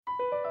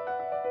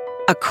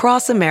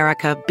Across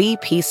America,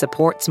 BP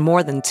supports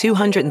more than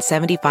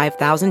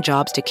 275,000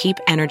 jobs to keep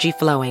energy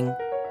flowing.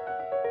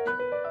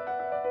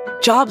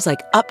 Jobs like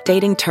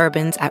updating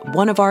turbines at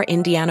one of our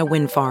Indiana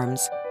wind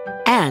farms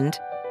and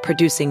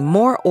producing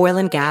more oil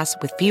and gas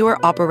with fewer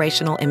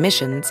operational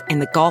emissions in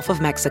the Gulf of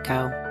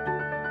Mexico.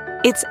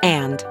 It's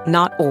and,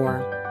 not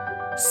or.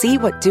 See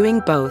what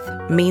doing both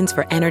means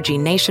for energy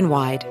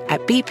nationwide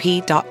at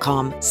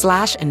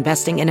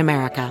bp.com/investing in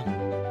America.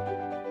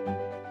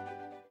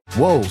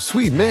 Whoa,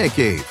 sweet man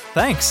cave.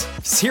 Thanks.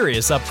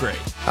 Serious upgrade.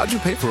 How'd you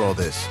pay for all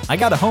this? I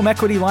got a home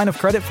equity line of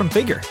credit from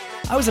Figure.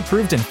 I was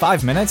approved in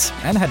 5 minutes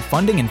and had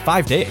funding in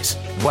 5 days.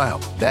 Wow,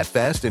 that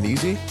fast and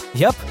easy?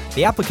 Yep,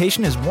 the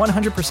application is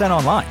 100%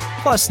 online,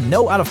 plus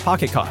no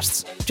out-of-pocket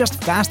costs.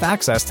 Just fast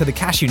access to the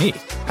cash you need.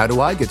 How do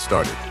I get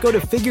started? Go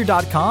to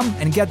figure.com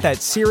and get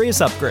that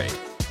serious upgrade.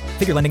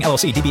 Figure Lending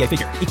LLC, DBA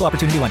Figure, Equal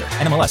Opportunity Lender,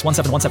 NMLS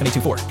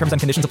 1717824. Terms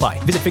and conditions apply.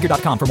 Visit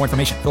figure.com for more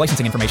information. For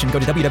licensing information, go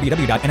to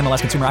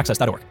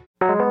www.nmlsconsumeraccess.org.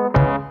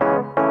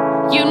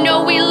 You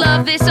know we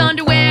love this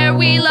underwear,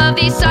 we love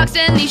these socks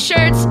and these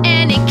shirts,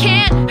 and it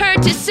can't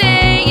hurt to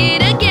say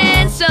it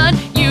again, son.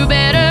 You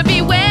better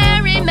be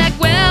wearing Mack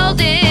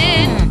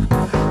Weldon.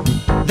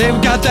 They've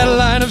got that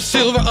line of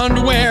silver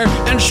underwear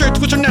and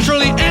shirts which are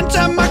naturally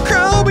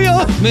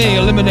antimicrobial. May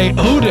eliminate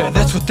odor,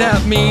 that's what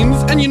that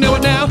means. And you know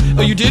it now?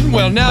 Oh, you didn't?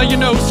 Well, now you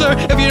know, sir.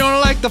 If you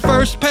don't like the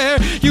first pair,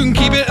 you can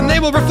keep it and they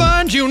will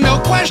refund you, no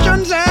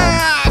questions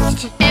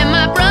asked. And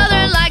my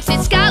brother likes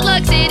it, Scott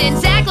likes it,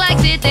 and Zach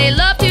likes it. They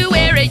love to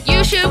wear it,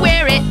 you should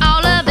wear it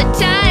all of the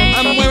time.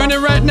 I'm wearing it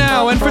right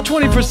now, and for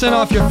 20%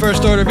 off your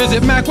first order,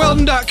 visit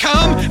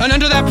MackWeldon.com and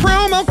enter that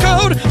promo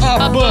code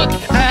a book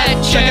at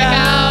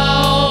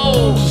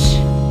checkout.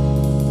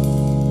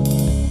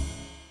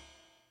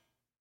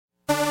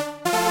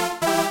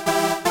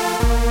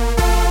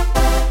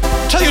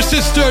 Tell your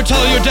sister,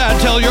 tell your dad,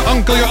 tell your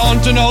uncle, your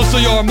aunt, and also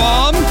your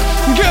mom.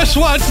 Guess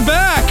what's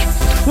back?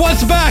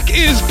 What's back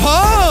is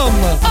Palm!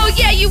 Oh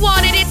yeah, you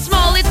want it. It's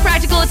small, it's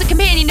practical, it's a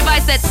companion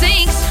device that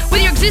syncs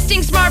with your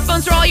existing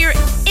smartphone, so all your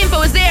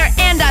info is there.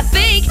 And I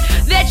think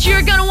that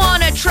you're gonna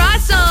wanna try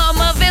some.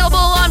 Available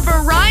on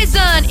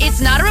Verizon. It's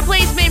not a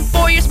replacement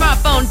for your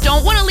smartphone.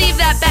 Don't wanna leave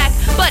that back.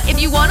 But if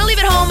you wanna leave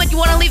it home, if you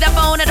wanna leave that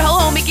phone at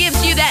home, it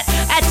gives you that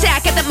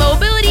attack at the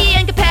mobility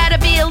and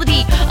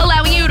compatibility,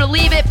 allowing you to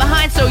leave it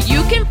behind so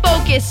you can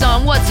focus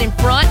on what's in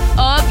front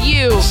of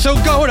you. So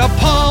go to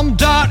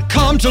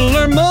palm.com to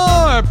learn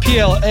more.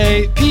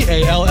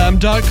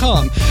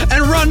 PLAPALM.com.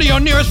 And run to your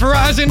nearest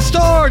Verizon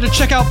store to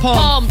check out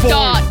Palm.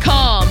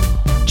 Palm.com.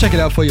 Check it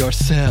out for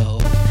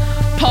yourself.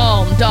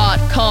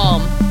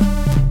 Palm.com.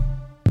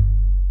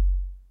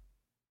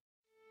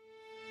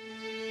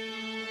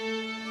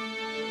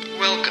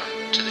 Welcome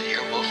to the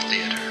Earwolf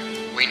Theater.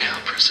 We now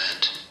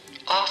present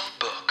Off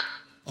Book.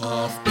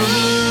 Off Book.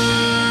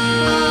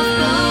 Off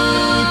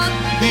Book.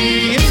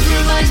 The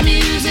improvised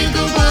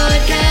musical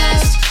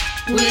podcast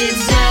with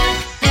Zach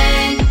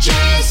and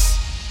Jess.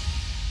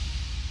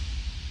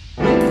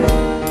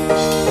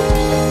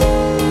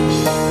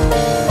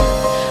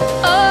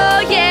 Oh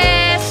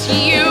yes,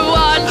 you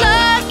are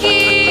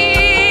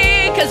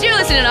lucky, because you're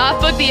listening to Off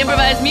Book, the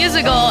improvised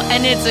musical,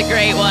 and it's a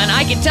great one.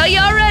 I can tell you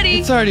already.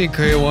 It's already a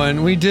great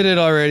one. We did it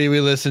already. We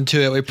listened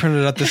to it. We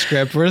printed out the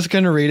script. We're just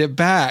going to read it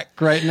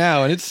back right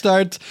now. And it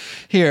starts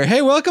here.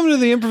 Hey, welcome to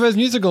the improvised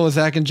musical with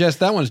Zach and Jess.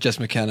 That one's Jess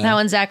McKenna. That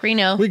one's Zach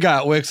Reno. We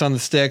got Wicks on the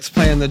sticks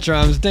playing the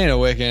drums. Dana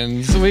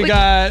Wickens. We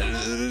got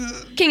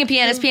King of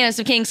Pianists, Pianist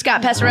of Kings,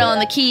 Scott Passarella on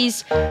the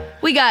keys.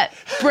 We got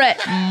Brett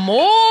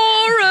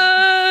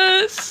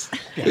Morris.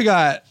 We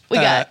got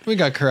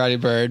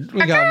Karate Bird.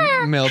 We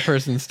got male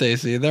person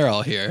Stacy. They're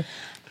all here.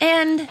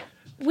 And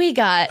we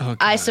got,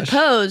 I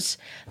suppose,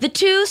 the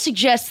two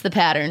suggest the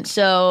pattern.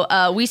 So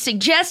we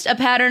suggest a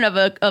pattern of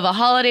a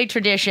holiday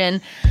tradition.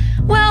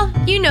 Well,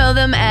 you know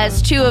them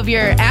as two of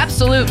your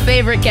absolute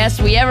favorite guests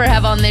we ever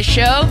have on this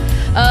show.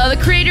 The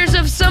creators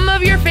of some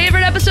of your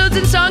favorite episodes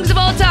and songs of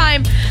all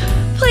time.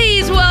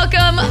 Please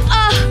welcome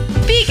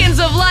Beacons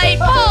of Light,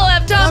 Paul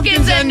F.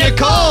 Tompkins and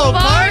Nicole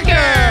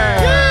Parker.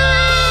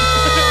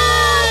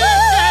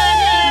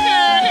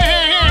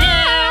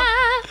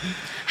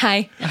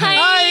 Hi.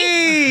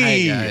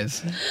 Hi,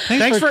 guys.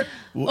 Thanks for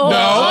No.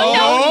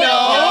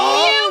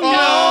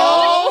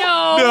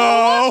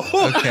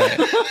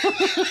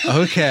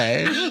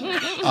 Okay.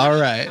 All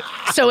right.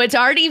 So it's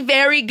already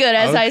very good,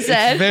 as I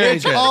said.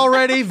 It's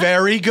already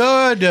very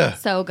good.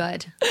 So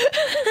good.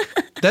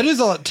 That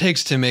is all it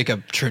takes to make a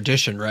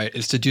tradition, right?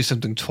 Is to do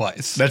something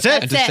twice. That's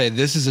it. And to say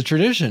this is a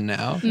tradition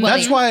now.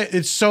 That's why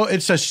it's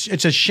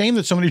a shame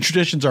that so many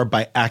traditions are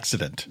by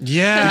accident.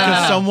 Yeah.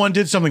 Because someone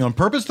did something on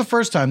purpose the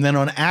first time, then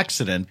on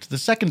accident the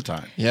second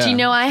time. Yeah. Do you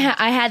know I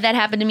had that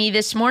happen to me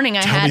this morning?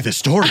 Tell me the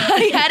story.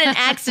 I had an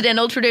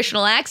accidental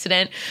traditional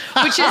accident,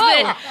 which is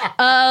that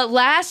I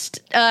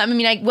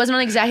wasn't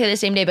on exactly the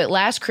same day, but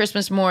last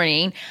Christmas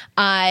morning,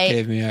 I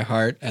gave me a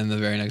heart, and the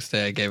very next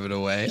day I gave it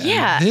away.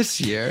 Yeah. And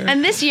this year,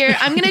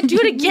 I'm gonna do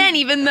it again,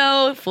 even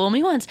though fool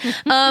me once.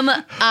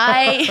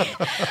 I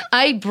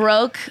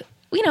broke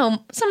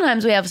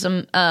sometimes we have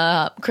some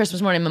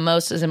Christmas morning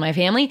mimosas in my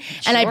family,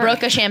 and I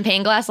broke a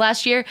champagne glass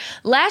last year.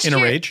 In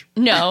a rage?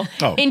 No.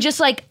 Oh. And just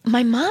like,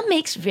 my mom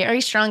makes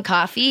very strong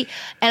coffee,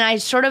 and I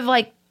sort of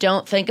like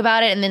don't think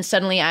about it, and then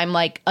suddenly I'm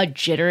like a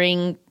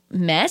jittering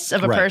mess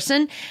of a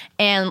person,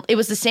 and it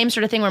was the same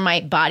sort of thing where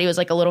my body was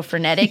like a little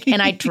frenetic, and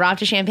I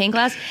dropped a champagne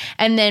glass.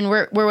 And then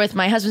we're with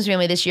my husband's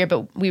family this year,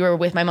 but we were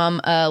with my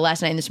mom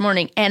last night and this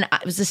morning, and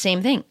it was the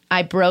same thing.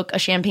 I broke a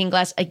champagne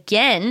glass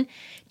again,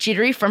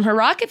 jittery from her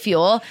rocket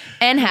fuel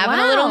and having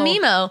a little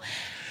Mimo.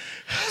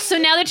 So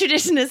now the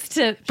tradition is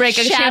to break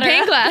a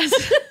champagne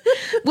glass.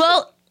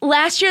 Well,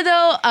 last year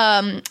though,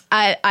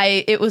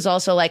 it was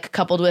also like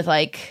coupled with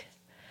like,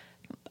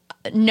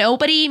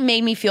 nobody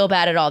made me feel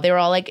bad at all. They were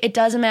all like, it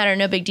doesn't matter,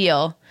 no big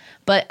deal.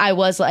 But I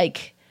was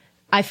like,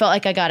 I felt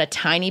like I got a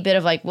tiny bit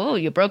of like, whoa,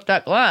 you broke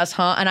that glass,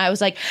 huh? And I was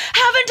like,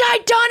 haven't I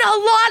done a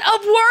lot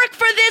of work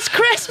for this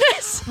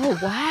Christmas? Oh,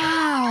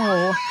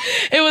 wow.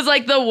 It was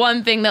like the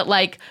one thing that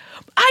like,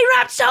 I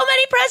wrapped so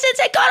many presents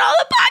and got all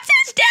the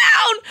boxes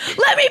down.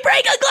 Let me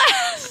break a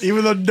glass.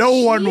 Even though no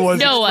one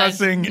was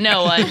expressing.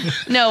 No one.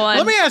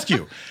 Let me ask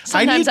you.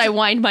 Sometimes I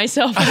wind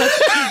myself up.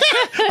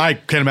 I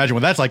can't imagine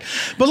what that's like.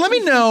 But let me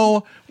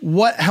know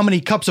how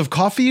many cups of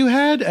coffee you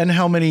had and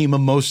how many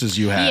mimosas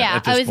you had. Yeah,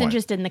 at this I was point.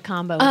 interested in the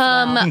combo as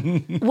well.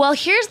 Well,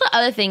 here's the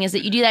other thing is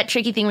that you do that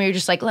tricky thing where you're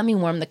just like, let me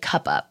warm the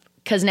cup up.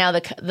 Because now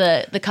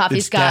the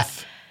coffee's got...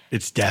 Death.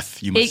 It's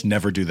death. You must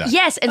never do that.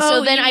 Yes, and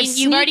so then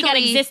you've already got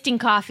existing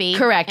coffee.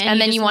 Correct. And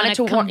then you want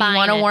to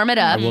warm it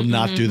up. I will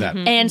not do that.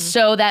 And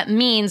so that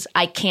means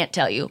I can't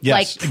tell you. Yes,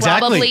 like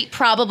exactly.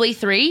 probably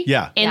 3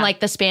 in like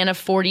the span of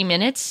 40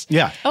 minutes.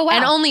 Yeah. Oh wow.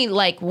 And only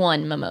like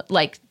one mimosa.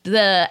 Like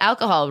the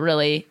alcohol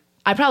really,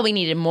 I probably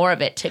needed more of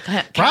it to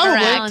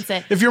balance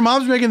it. If your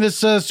mom's making this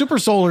super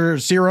solar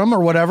serum or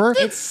whatever,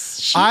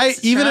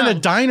 even in a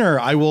diner,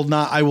 I will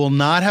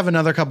not have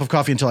another cup of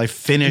coffee until I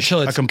finish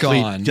until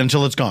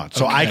it's gone.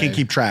 So I can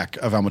keep track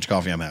of how much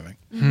coffee I'm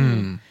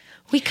having.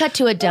 We cut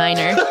to a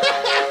diner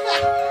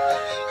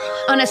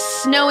on a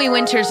snowy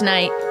winter's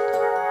night.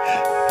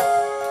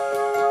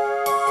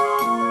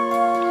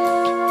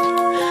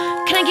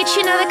 Can I get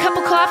you another cup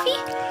of coffee?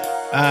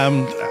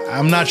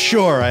 I'm not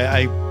sure.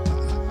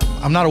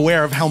 I'm not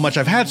aware of how much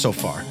I've had so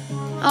far.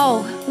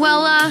 Oh,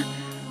 well,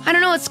 I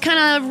don't know. It's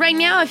kind of, right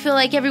now, I feel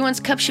like everyone's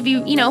cup should be,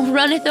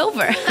 runneth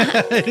over.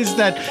 It's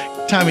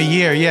that time of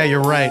year. Yeah,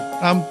 you're right.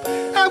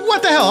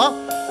 What the hell?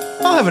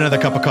 I'll have another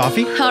cup of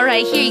coffee. All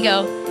right, here you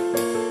go.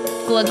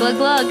 Glug, glug,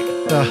 glug.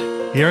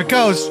 Here it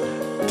goes.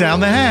 Down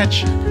the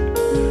hatch.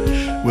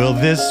 Will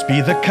this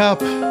be the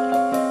cup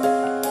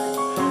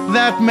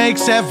that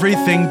makes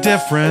everything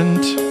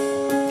different?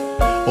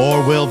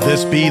 Or will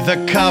this be the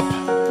cup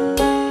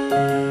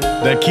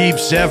that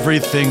keeps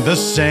everything the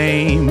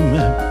same?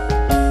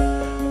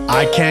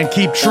 I can't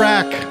keep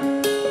track.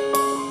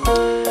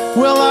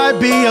 Will I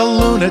be a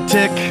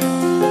lunatic?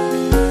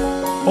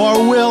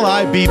 Or will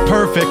I be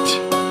perfect?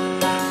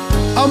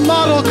 A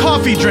model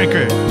coffee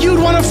drinker you'd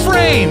want to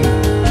frame.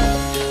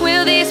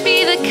 Will this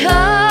be the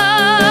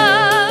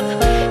cup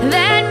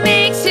that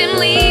makes him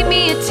leave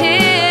me a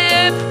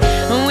tip?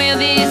 Will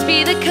this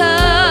be the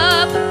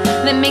cup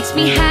that makes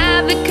me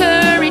have the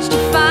courage to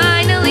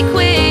finally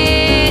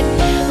quit?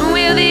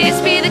 Will this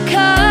be the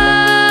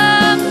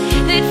cup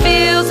that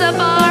fills up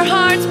our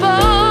hearts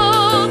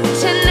both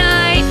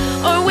tonight?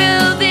 Or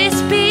will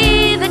this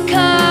be the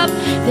cup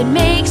that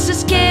makes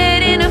us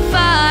get in a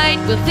fight?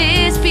 Will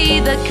this be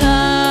the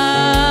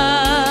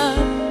cup?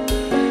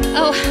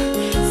 Oh,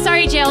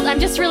 sorry, Gerald. I'm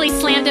just really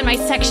slammed in my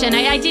section.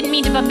 I didn't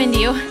mean to bump into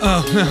you.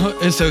 Oh, no,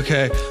 it's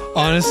okay.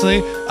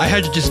 Honestly, I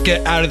had to just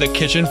get out of the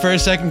kitchen for a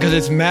second because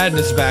it's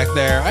madness back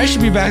there. I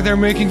should be back there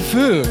making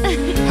food.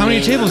 How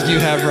many tables do you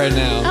have right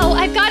now? Oh,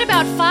 I've got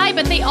about 5,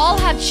 but they all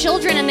have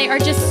children and they are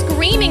just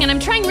screaming, and I'm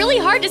trying really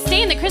hard to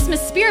stay in the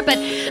Christmas spirit, but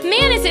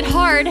man, is it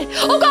hard.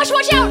 Oh gosh,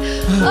 watch out!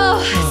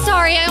 Oh,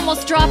 sorry, I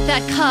almost dropped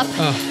that cup.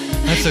 Oh,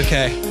 that's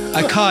okay.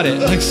 I caught it,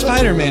 like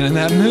Spider-Man in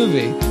that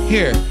movie.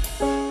 Here.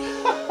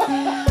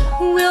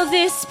 Will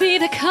this be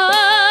the cup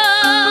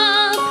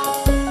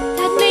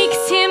that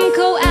makes him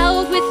go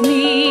out with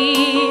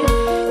me?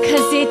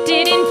 'Cause it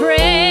didn't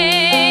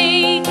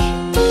break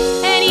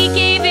and he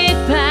gave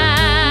it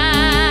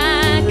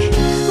back.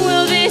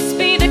 Will this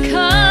be the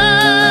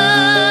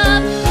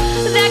cup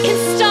that can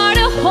start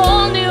a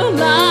whole new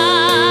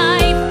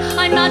life?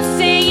 I'm not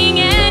saying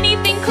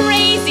anything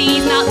crazy,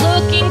 he's not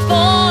looking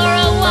for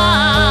a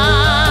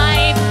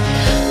wife.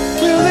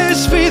 Will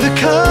this be the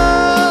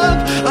cup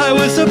I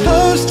was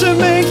supposed to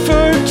make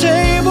for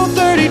table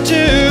 32?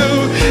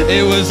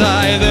 It was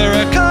either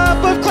a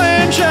cup of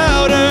clam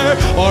chowder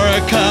or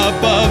a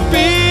cup of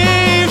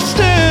beef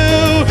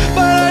stew,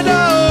 but I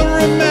don't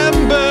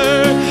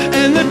remember,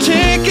 and the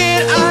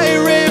ticket I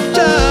ripped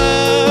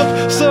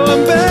up, so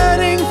I'm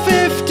betting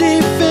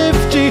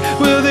 50-50.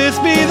 Will this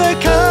be the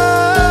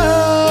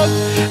cup?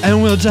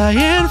 And will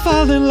Diane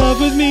fall in love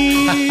with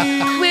me?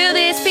 Will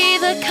this be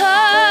the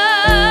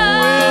cup?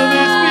 Will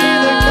this be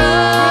the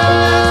cup?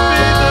 Will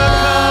this be the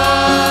cup?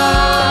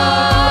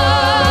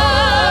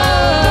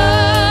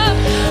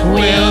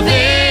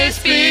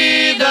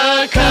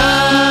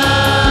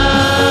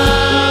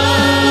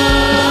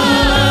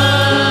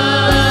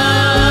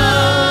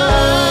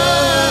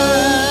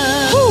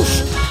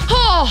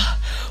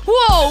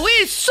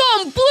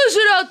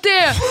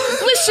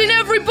 Listen,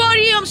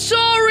 everybody, I'm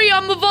sorry.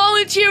 I'm a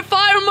volunteer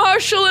fire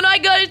marshal, and I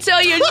gotta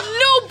tell you,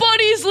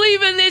 nobody's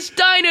leaving this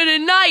diner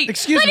tonight.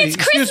 Excuse me. It's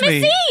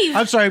Christmas Eve.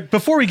 I'm sorry.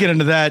 Before we get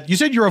into that, you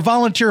said you're a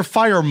volunteer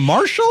fire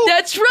marshal?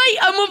 That's right.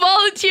 I'm a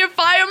volunteer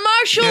fire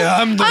marshal. Yeah,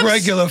 I'm the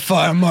regular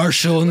fire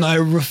marshal, and I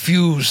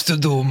refuse to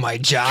do my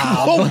job.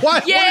 Oh,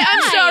 what? Yeah,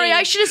 I'm sorry.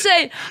 I should have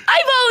said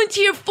I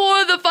volunteer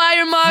for the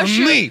fire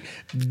marshal. For me,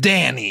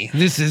 Danny.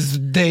 This is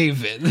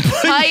David.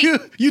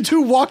 You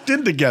two walked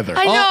in together.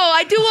 I know.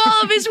 I do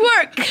all of his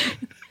work. And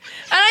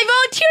I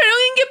volunteer. I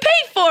don't even get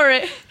paid for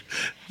it.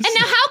 And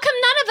now how come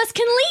none of us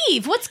can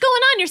leave? What's going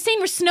on? You're saying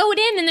we're snowed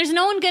in and there's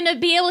no one going to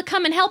be able to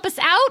come and help us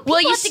out?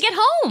 People have to get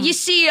home. You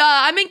see,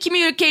 I'm in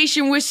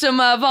communication with some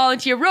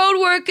volunteer road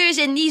workers,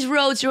 and these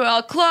roads are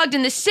all clogged,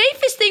 and the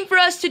safest thing for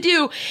us to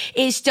do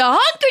is to hunker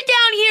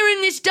down here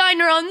in this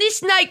diner on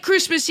this night,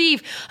 Christmas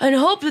Eve, and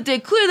hope that they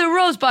clear the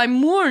roads by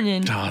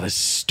morning. Oh, this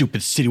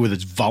stupid city with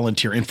its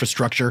volunteer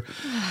infrastructure.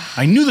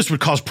 I knew this would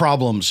cause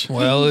problems.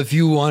 Well, if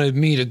you wanted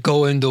me to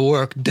go into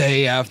work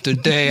day after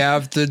day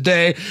after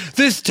day,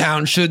 this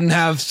town shouldn't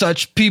have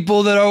such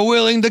people that are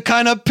willing to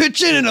kind of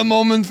pitch in at a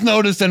moment's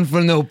notice and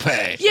for no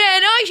pay. Yeah,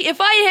 and if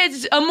I had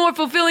a more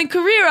fulfilling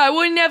career, I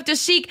wouldn't have to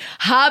seek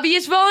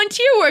hobbyist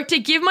volunteer work to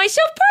give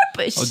myself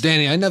purpose. Oh,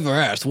 Danny, I never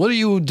asked. What do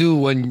you do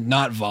when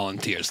not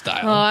volunteer style?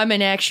 Oh, I'm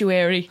an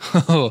actuary.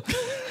 Oh,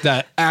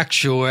 that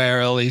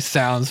actuarially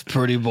sounds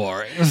pretty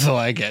boring, so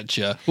I get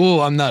you. Ooh,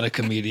 I'm not a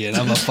comedian.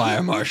 I'm a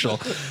fire marshal.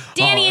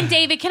 Danny and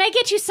David, can I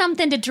get you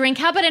something to drink?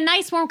 How about a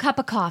nice warm cup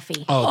of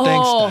coffee? Oh,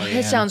 thanks,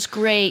 Diane. That sounds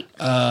great.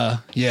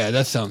 Yeah,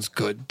 that sounds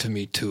good to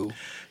me, too.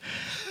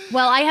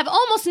 Well, I have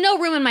almost no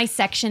room in my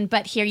section,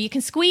 but here, you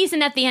can squeeze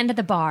in at the end of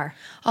the bar.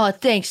 Oh,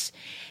 thanks.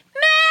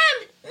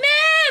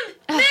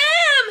 Ma'am!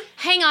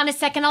 Hang on a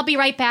second, I'll be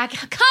right back.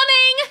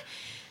 Coming!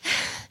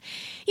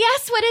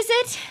 Yes, what is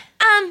it?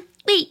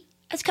 Wait,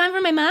 I was calling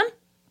for my mom?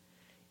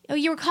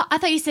 Oh, I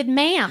thought you said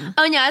ma'am.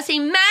 Oh, no, I was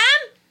saying, Mom?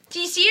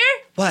 Do you see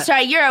her? What?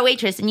 Sorry, you're our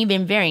waitress, and you've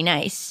been very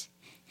nice.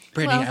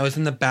 Brittany, Well- I was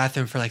in the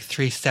bathroom for like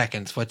 3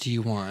 seconds. What do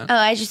you want? Oh,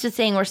 I just was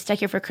saying we're stuck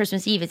here for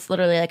Christmas Eve. It's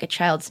literally like a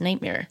child's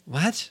nightmare.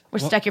 What? We're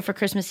stuck here for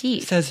Christmas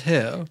Eve. Says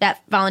who?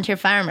 That volunteer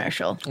fire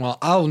marshal. Well,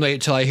 I'll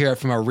wait till I hear it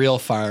from a real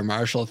fire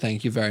marshal.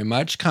 Thank you very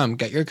much. Come,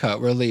 get your coat.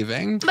 We're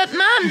leaving. But,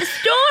 Mom, the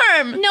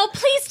storm! No,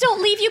 please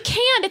don't leave. You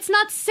can't. It's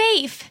not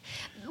safe.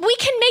 We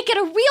can make it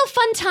a real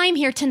fun time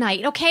here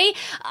tonight, okay?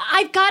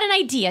 I've got an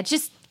idea.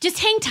 Just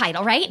hang tight,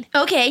 all right?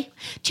 Okay.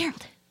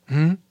 Gerald.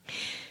 I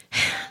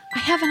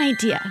have an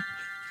idea.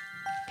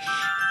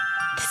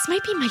 This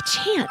might be my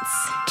chance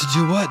To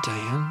do what,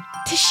 Diane?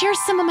 to share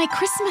some of my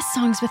Christmas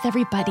songs with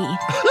everybody.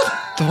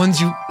 The ones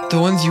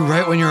you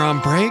write when you're on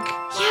break?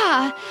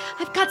 Yeah,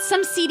 I've got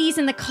some CDs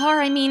in the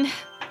car. I mean,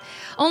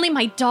 only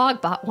my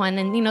dog bought one,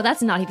 and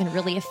that's not even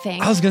really a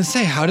thing. I was gonna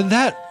say, how did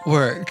that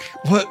work?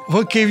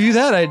 What gave you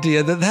that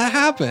idea that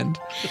happened?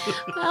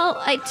 Well,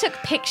 I took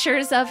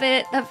pictures of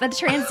it, of a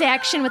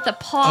transaction with a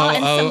paw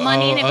and some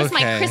money, and it was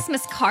my okay.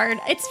 Christmas card.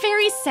 It's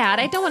very sad.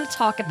 I don't want to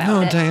talk about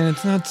No, it. Diane,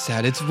 it's not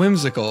sad. It's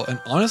whimsical. And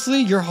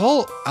honestly, your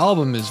whole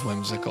album is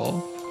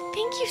whimsical.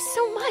 Thank you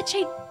so much.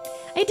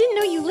 I didn't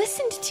know you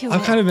listened to it.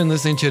 I've kind of been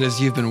listening to it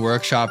as you've been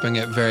workshopping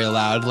it very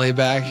loudly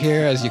back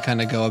here as you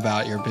kind of go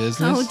about your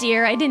business. Oh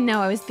dear, I didn't know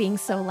I was being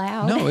so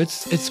loud. No,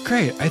 it's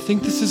great. I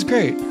think this is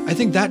great. I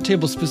think that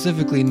table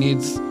specifically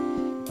needs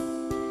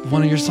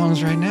one of your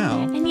songs right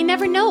now. And you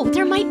never know.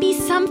 There might be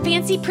some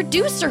fancy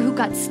producer who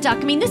got stuck.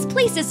 I mean, this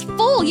place is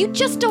full. You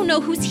just don't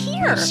know who's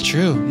here. It's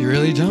true. You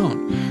really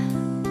don't.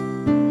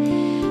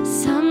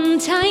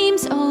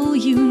 Sometimes all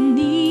you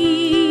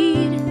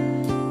need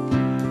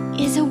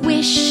is a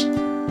wish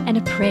and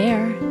a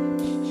prayer.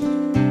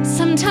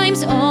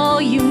 Sometimes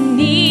all you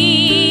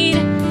need,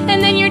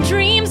 and then your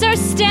dreams are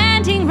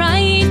standing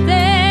right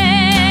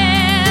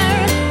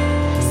there.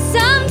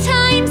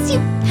 Sometimes you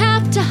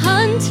have to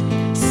hunt,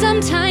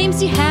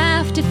 sometimes you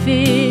have to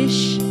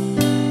fish,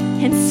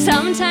 and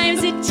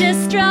sometimes it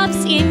just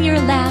drops in your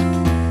lap.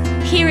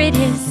 Here it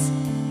is,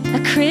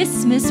 a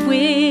Christmas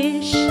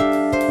wish.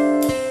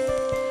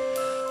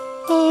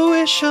 A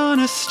wish on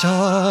a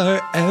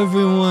star,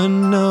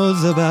 everyone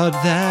knows about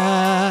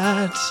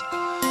that.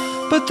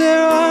 But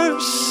there are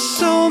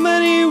so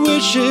many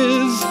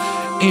wishes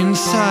in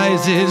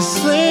sizes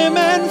slim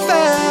and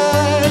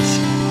fat.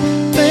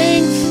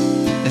 Thanks.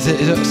 Is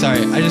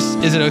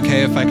it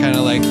okay if I kind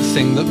of like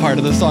sing the part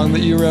of the song that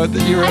you wrote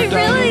I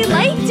really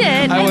liked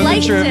it. I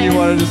wasn't sure if you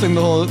wanted to sing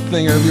the whole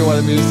thing or if you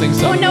wanted me to sing Oh,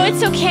 something. no,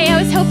 it's okay.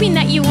 I was hoping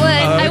that you would.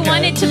 I okay.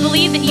 wanted to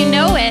believe that you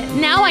know it.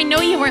 Now I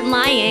know you weren't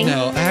lying.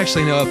 No, I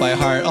actually know it by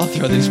heart. I'll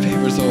throw these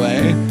papers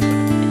away.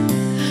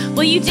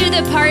 Will you do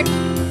the part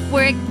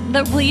where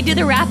will you do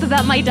the rap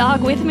about my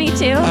dog with me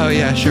too? Oh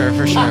yeah, sure,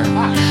 for sure.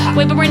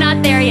 Wait, but we're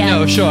not there yet.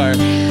 No, sure.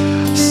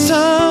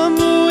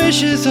 Some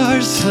wishes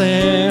are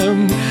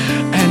slim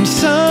and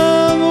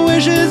some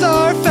wishes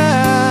are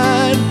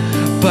fat,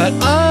 but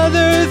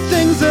other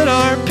things that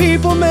are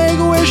people make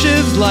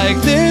wishes like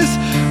this: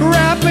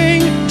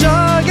 rapping,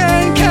 dog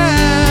and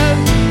cat.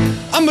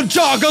 I'm a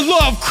dog, I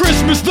love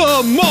Christmas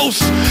the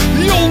most.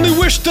 The only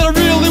wish that I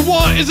really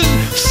is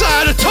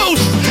inside a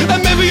toast.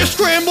 And maybe a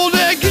scrambled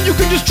egg, and you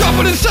can just drop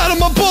it inside of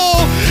my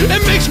bowl.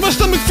 It makes my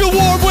stomach feel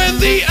warm when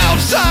the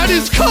outside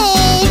is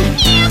cold.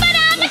 Yeah, but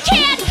I'm a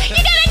cat. You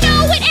gotta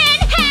know it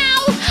and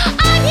how.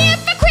 I'm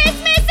here for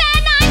Christmas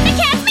and I'm the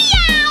cat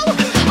meow.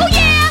 Oh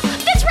yeah,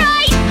 that's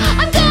right.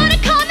 I'm gonna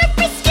come and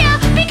frisk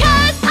ya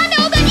because I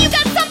know that you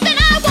got something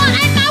I want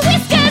and my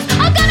whiskers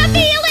are gonna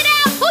feel it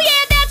out. Oh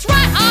yeah, that's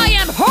right.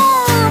 I am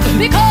her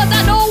because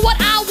I know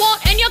what I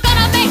want and you're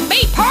gonna make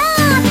me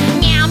purr.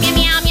 Meow meow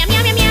meow meow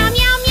meow meow meow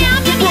meow meow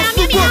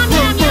meow meow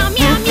meow meow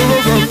meow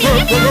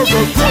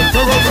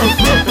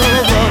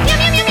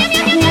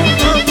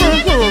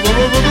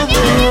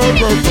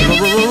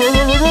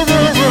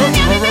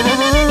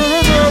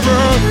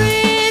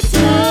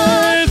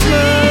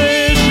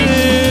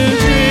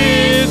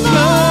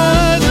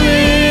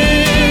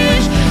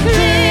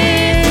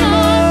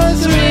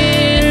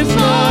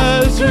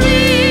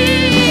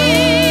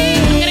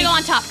I'm gonna go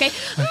on top, okay?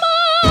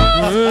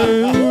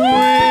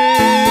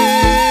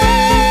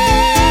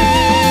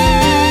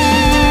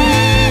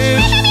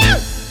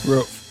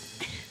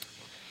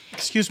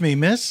 Excuse me,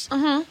 miss?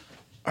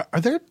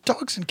 Are there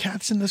dogs and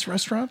cats in this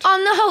restaurant?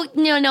 Oh,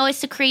 no, it's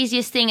the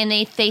craziest thing, and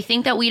they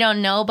think that we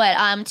don't know,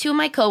 but 2 of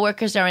my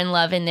coworkers are in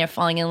love, and they're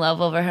falling in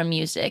love over her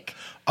music.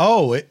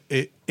 Oh,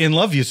 in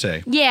love, you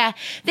say? Yeah,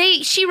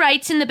 she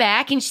writes in the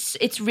back, and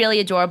it's really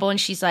adorable. And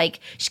she's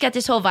got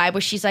this whole vibe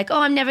where she's like, "Oh,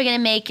 I'm never gonna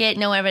make it.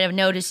 No one ever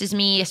notices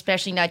me,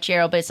 especially not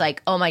Gerald." But it's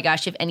like, oh my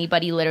gosh, if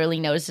anybody literally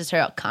notices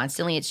her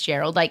constantly, it's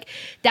Gerald. Like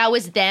that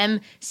was them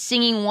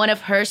singing one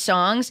of her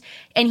songs,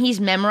 and he's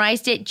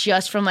memorized it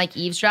just from like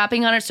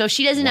eavesdropping on her. So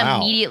she doesn't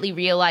immediately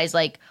realize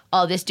like,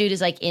 oh, this dude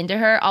is like into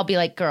her. I'll be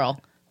like,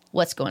 girl,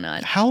 what's going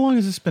on? How long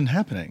has this been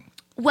happening?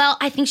 Well,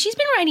 I think she's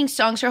been writing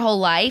songs her whole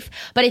life,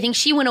 but I think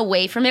she went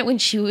away from it when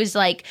she was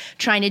like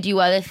trying to do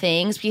other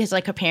things because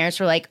like her parents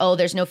were like, "Oh,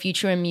 there's no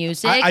future in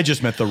music." I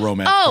just meant the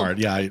romance part.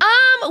 Yeah.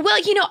 Well,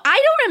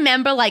 I don't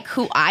remember like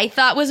who I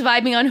thought was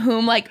vibing on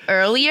whom like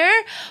earlier,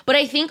 but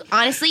I think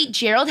honestly,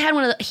 Gerald had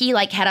he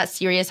had a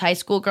serious high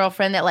school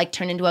girlfriend that like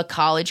turned into a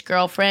college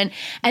girlfriend,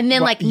 and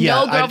then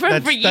no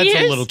girlfriend for years.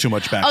 That's a little too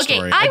much backstory.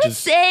 Okay, I would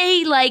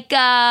say like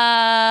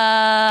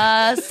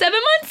 7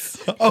 months.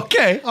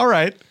 Okay, all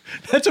right.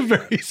 That's a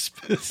very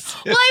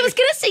specific. Well, I was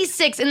going to say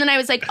 6, and then I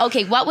was like,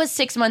 okay, what was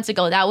 6 months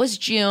ago? That was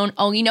June.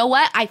 Oh, you know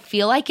what? I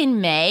feel like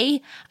in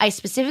May, I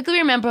specifically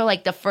remember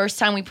like the first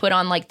time we put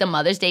on like the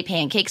Mother's Day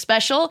pancake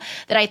special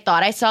that I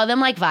thought I saw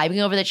them like vibing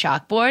over the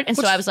chalkboard. And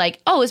so I was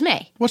like, oh, it was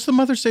May. What's the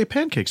Mother's Day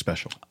pancake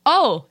special?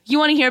 Oh, you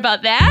want to hear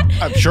about that?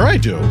 I'm sure I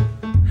do.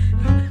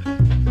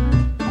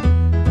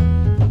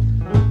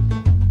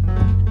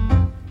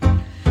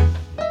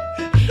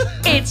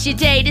 It's your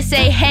day to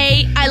say,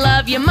 hey, I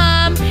love you,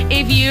 Mom.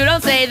 If you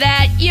don't say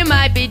that, you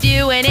might be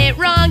doing it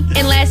wrong.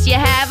 Unless you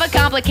have a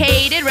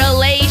complicated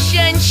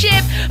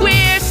relationship.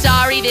 We're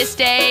sorry this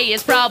day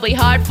is probably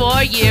hard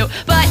for you.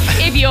 But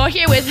if you're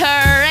here with her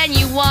and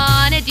you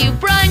want to do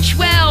brunch,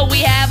 well, we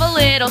have a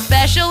little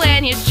special,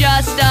 and here's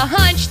just a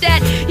hunch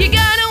that you're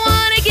gonna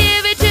want to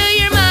give it to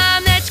your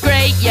mom. That's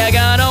great. You're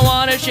gonna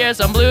want to share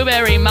some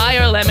blueberry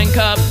Meyer lemon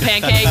cup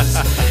pancakes.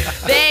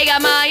 They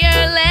got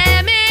Meyer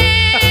lemon.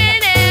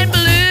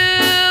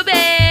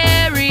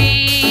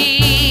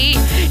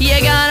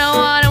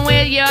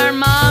 Your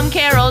mom,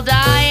 Carol,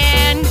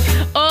 Diane,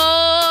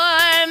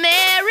 or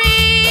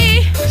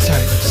Mary.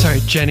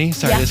 Sorry, Jenny.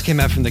 Sorry, Yeah. This came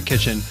out from the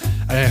kitchen.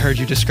 I heard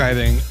you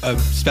describing a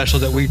special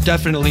that we're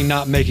definitely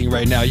not making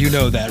right now. You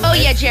know that, right? Oh,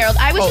 yeah, Gerald.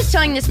 I was just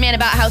telling this man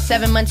about how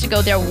 7 months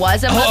ago there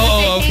was a Mother's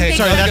Day okay. pancake.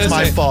 Sorry, that's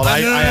my fault.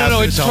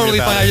 No, it's totally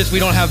fine. We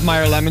don't have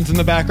Meyer lemons in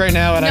the back right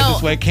now, and No.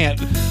 I can't.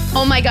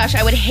 Oh my gosh,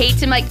 I would hate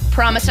to like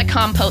promise a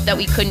compote that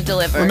we couldn't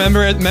deliver.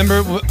 Remember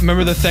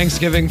the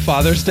Thanksgiving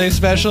Father's Day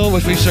special,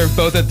 which we served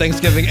both at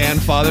Thanksgiving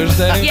and Father's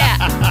Day? Yeah.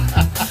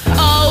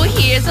 Oh,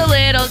 here's a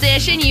little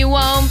dish and you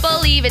won't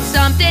believe it's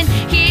something.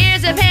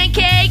 Here's a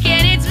pancake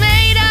and it's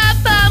made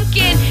of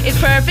pumpkin. It's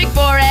perfect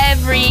for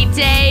every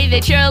day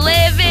that you're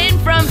living,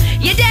 from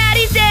your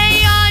daddy's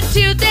day on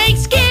to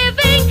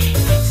Thanksgiving.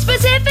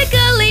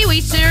 Specifically,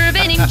 we serve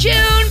it in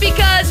June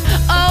because,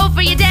 oh,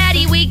 for your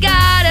daddy we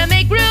gotta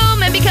make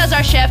room. And because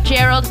our chef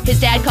Gerald,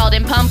 his dad called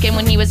him Pumpkin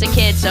when he was a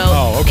kid, so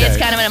it's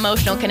kind of an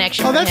emotional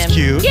connection for him. Oh, that's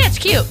cute. Yeah, it's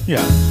cute.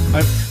 Yeah.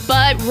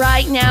 But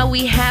right now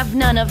we have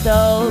none of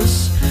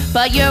those.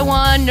 But you're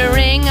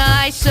wondering,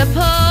 I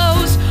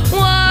suppose,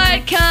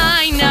 what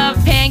kind of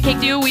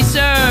pancake do we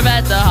serve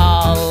at the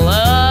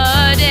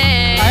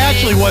holiday? I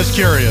actually was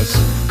curious.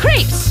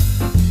 Crepes.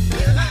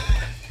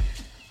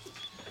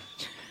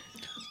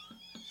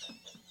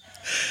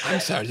 I'm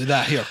sorry, did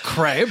I hear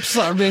crepes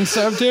are being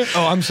served here?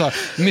 Oh, I'm sorry.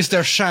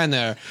 Mr.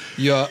 Shiner,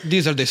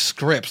 these are the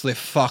scripts the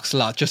Fox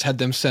lot just had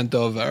them sent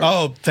over.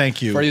 Oh,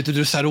 thank you. For you to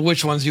decide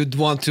which ones you'd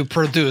want to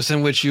produce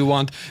and which you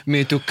want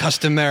me to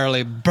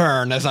customarily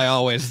burn, as I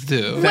always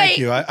do. Thank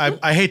you.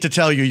 I hate to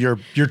tell you,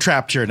 you're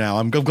trapped here now.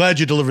 I'm glad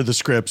you delivered the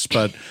scripts,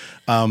 but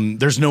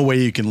there's no way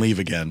you can leave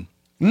again.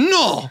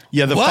 No!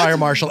 Yeah, the fire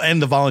marshal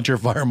and the volunteer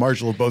fire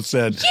marshal both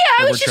said. Yeah,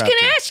 I was just going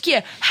to ask you,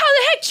 how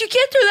the heck did you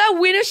get through that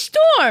winter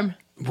storm?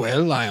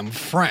 Well, I am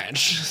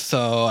French,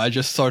 so I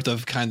just sort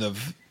of kind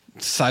of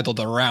sidled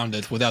around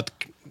it without...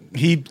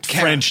 He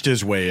Frenched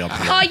his way up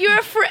here. You're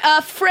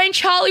a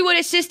French Hollywood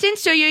assistant,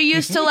 so you're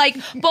used to like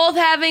both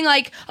having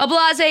like a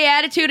blasé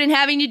attitude and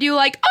having to do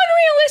like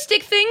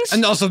unrealistic things.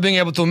 And also being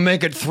able to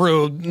make it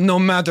through no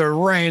matter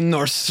rain,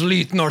 nor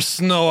sleet, nor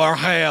snow, or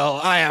hail.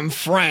 I am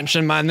French,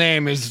 and my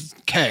name is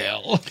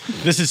Kale.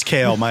 This is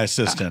Kale, my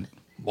assistant.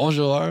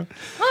 Bonjour.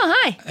 Oh,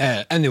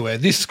 hi. Anyway,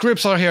 these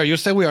scripts are here. You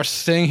say we are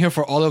staying here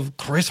for all of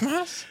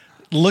Christmas?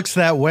 Looks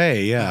that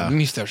way, yeah.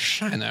 Mr.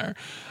 Shiner.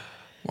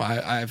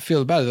 Well, I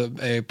feel bad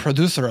that a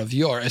producer of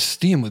your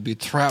esteem would be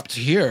trapped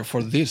here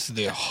for this,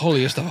 the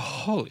holiest of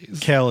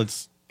holies. Kale,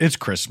 it's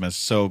Christmas,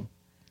 so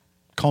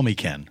call me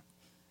Ken.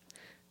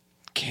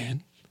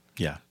 Ken?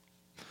 Yeah.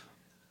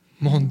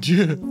 Mon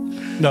Dieu.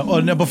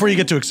 No, before you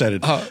get too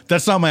excited,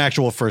 that's not my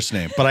actual first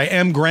name, but I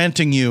am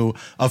granting you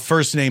a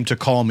first name to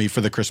call me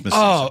for the Christmas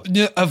season. Oh,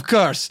 yeah, of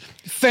course.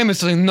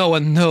 Famously, no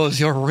one knows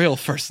your real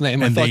first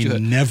name. And they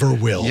never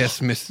will.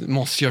 Yes,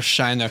 Monsieur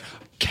Shiner.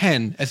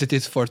 Ken, as it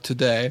is for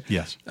today.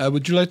 Yes.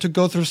 Would you like to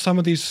go through some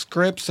of these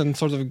scripts and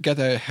sort of get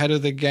ahead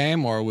of the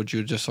game, or would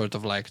you just sort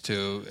of like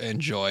to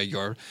enjoy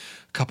your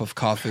cup of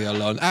coffee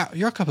alone?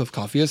 Your cup of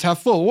coffee is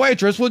half full.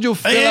 Waitress, would you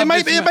fill it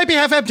might be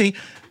half empty.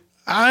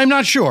 I'm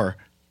not sure.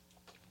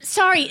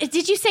 Sorry,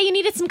 did you say you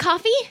needed some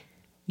coffee?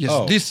 Yes.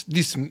 Oh. This.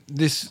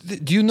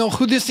 Do you know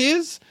who this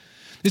is?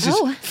 This is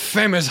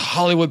famous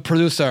Hollywood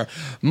producer,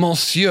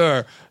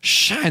 Monsieur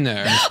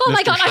Shiner. Oh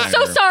my God, I'm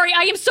so sorry.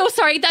 I am so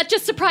sorry. That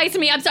just surprised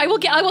me. I'm sorry.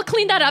 I will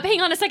clean that up.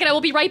 Hang on a second. I will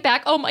be right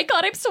back. Oh my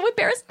God, I'm so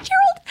embarrassed.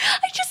 Gerald,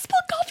 I just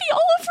spilled coffee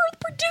all over the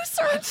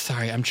producer. I'm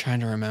sorry, I'm trying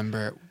to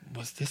remember.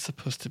 Was this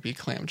supposed to be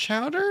clam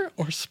chowder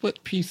or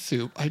split pea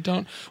soup?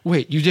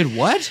 Wait, you did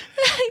what?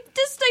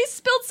 I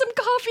spilled some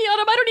coffee on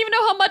him. I don't even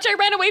know how much. I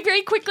ran away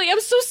very quickly. I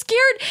was so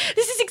scared.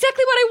 This is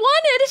exactly what I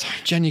wanted.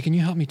 Jenny, can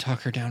you help me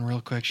talk her down real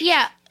quick?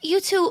 Yeah,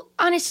 you two,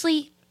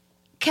 honestly,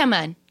 come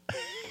on.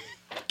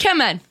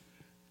 Come on.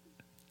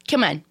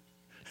 Come on.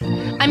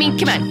 I mean,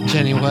 come on.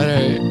 Jenny,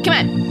 Come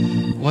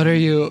on. What are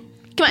you...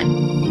 Come on.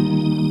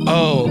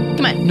 Oh.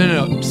 Come on.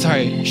 No,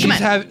 sorry.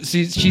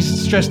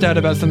 She's stressed out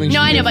about something. No,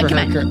 I know, but come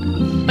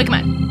on. But come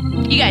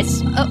on. You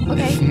guys. Oh,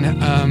 okay.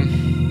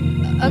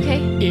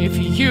 Okay. If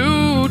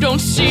you don't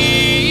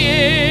see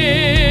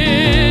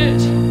it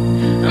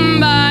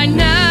by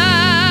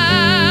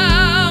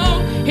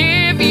now,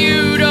 if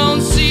you don't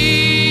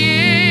see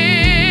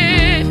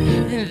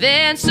it,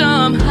 then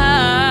somehow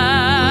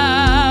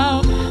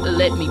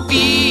let me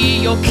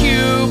be your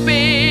Cupid,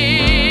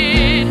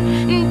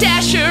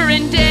 Dasher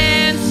and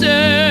Dancer.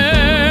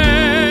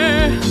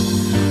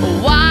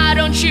 Why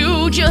don't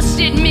you just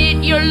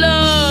admit your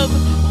love?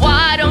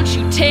 Why don't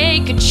you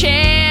take a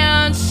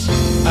chance?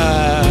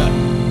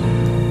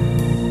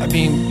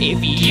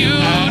 If you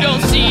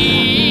don't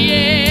see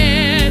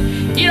it,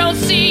 you don't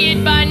see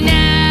it by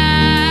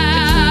now,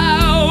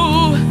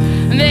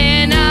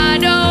 then I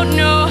don't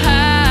know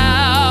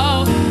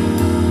how.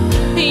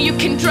 You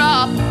can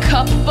drop a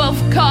cup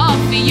of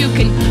coffee, you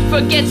can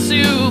forget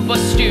soup or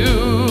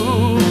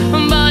stew,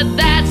 but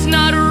that's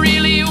not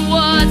really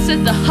what's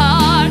at the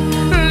heart,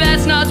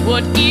 that's not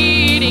what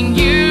eating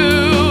you.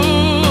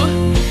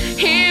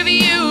 If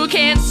you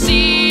can't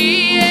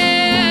see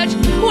it,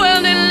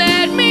 well then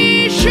let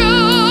me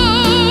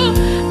show.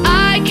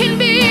 I can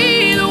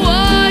be the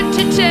one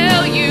to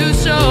tell you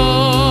so.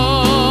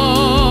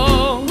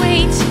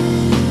 Wait,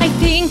 I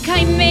think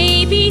I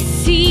maybe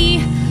see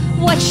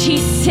what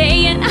she's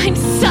saying. I'm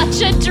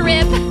such a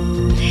drip.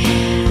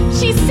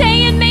 She's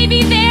saying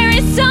maybe there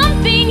is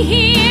something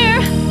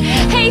here.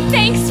 Hey,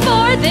 thanks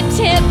for the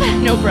tip.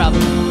 No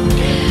problem.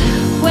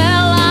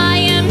 Well, I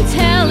am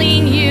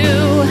telling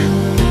you,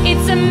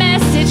 it's a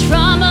message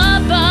from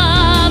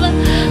above.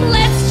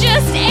 Let's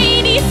just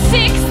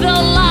 86 the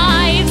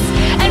lives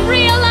and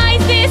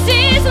realize this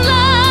is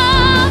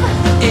love.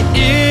 It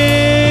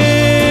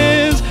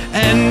is,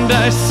 and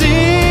I see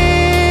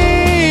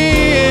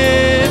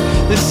it.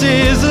 This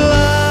is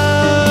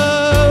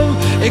love.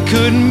 It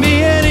couldn't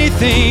be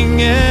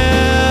anything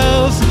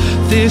else.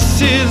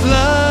 This is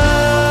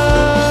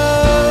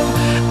love,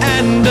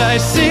 and I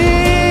see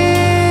it.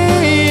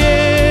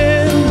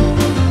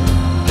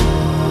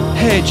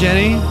 Hey,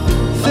 Jenny,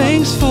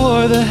 thanks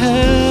for the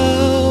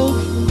help.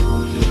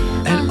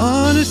 And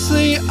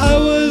honestly, I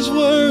was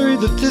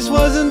worried that this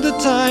wasn't the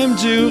time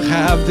to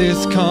have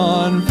this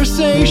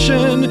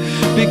conversation,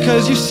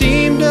 because you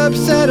seemed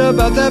upset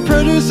about that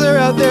producer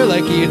out there,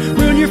 like he'd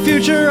ruin your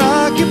future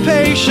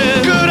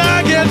occupation. Could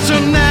I get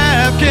some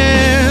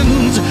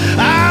napkins?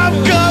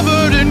 I'm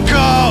covered in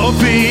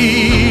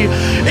coffee.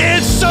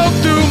 It's soaked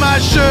through my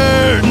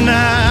shirt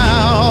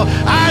now.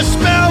 I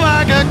smell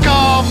like a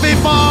coffee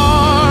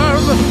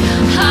farm.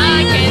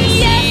 I can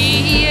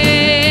see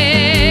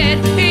it.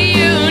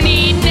 You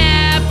need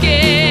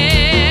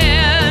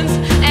napkins.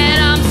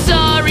 And I'm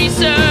sorry,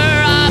 sir,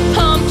 I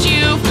pumped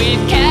you with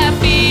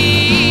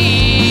caffeine.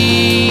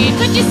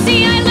 But you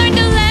see, I learned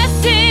a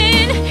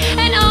lesson,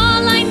 and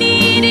all I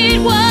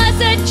needed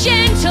was a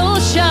gentle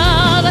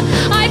shove.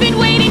 I've been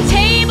waiting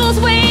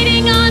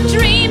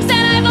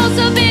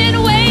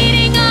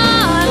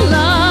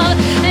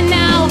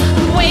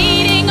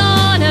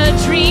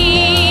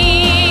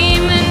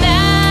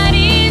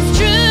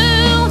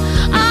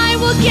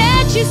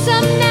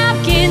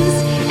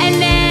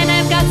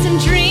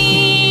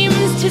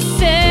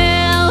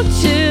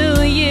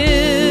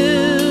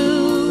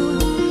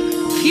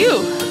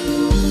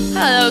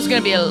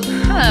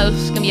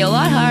gonna be a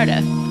lot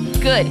harder.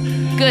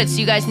 Good. So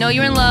you guys know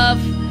you're in love.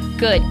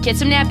 Good. Get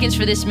some napkins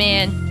for this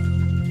man.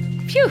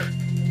 Phew.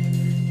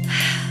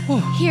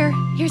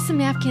 Here's some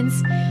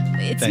napkins.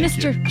 It's Thank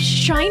Mr. you.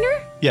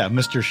 Shiner? Yeah,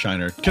 Mr.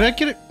 Shiner. Can I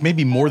get it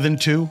maybe more than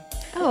 2?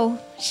 Oh,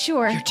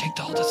 sure. Here, take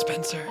the whole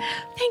dispenser.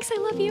 Thanks, I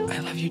love you. I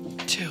love you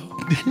too.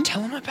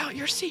 Tell him about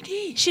your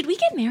CD. Should we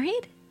get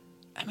married?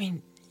 I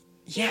mean,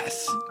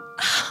 yes.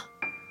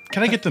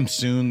 Can I get them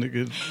soon?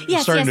 It's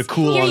Yes, starting yes. to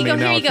cool Here on you me go,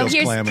 now. here you It go.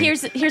 feels clammy.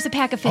 Here's a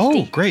pack of 50.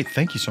 Oh, great.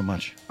 Thank you so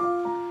much.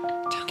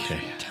 Tell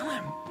him.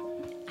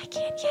 I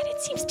can't yet.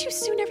 It seems too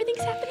soon.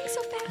 Everything's happening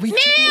so fast.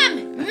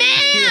 Ma'am!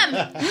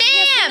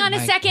 Hang on a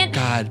second.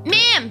 God.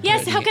 Ma'am!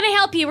 Yes, how can I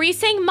help you? Were you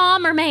saying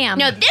mom or ma'am?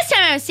 No, this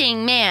time I was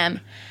saying ma'am.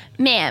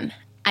 Ma'am,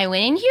 I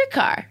went into your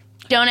car.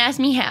 Don't ask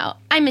me how.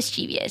 I'm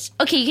mischievous.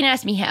 Okay, you can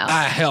ask me how.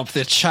 I helped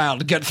this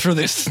child get through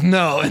the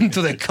snow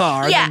into the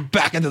car Yeah. and then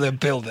back into the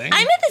building.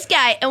 I met this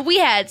guy and we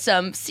had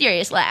some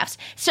serious laughs.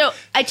 So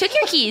I took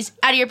your keys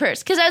out of your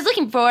purse because I was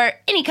looking for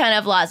any kind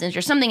of lozenge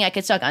or something I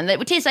could suck on that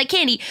would taste like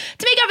candy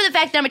to make up for the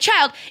fact that I'm a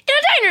child in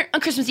a diner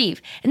on Christmas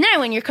Eve. And then I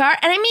went in your car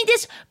and I made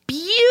this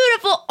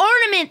beautiful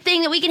ornament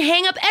thing that we can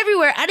hang up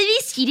everywhere out of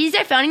these CDs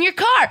I found in your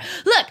car.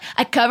 Look,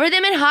 I covered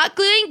them in hot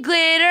glue and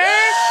glitter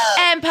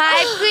and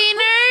pipe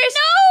cleaners.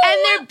 No! And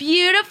they're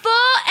beautiful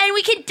and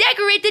we can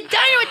decorate the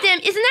diner with them.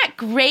 Isn't that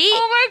great?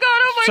 Oh my god,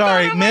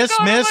 Sorry,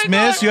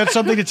 miss, you had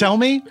something to tell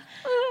me?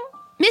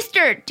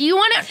 Mister, do you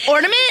want an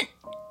ornament?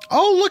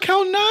 Oh, look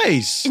how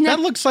nice. Isn't That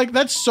that- looks like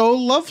that's so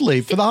lovely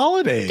for the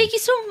holiday. Thank you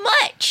so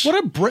much.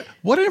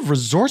 What a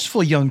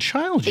resourceful young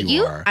child Thank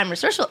you you. are. I'm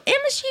resourceful and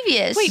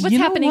mischievous. Wait, what's you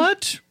know happening?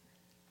 what?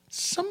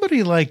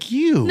 Somebody like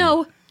you.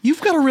 No.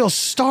 You've got a real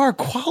star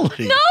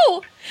quality.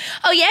 No!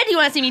 Oh yeah? Do you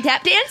want to see me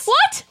tap dance?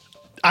 What?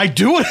 I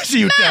do want to see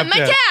you tap My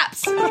dance.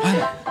 taps.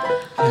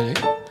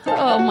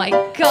 Oh my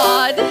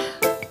god.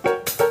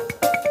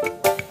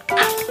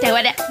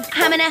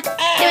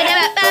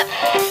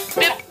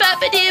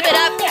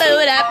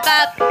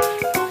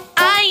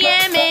 I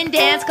am in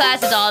dance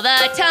classes all the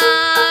time.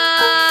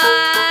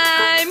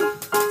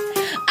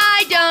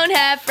 I don't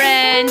have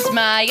friends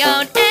my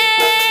own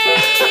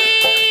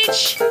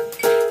age.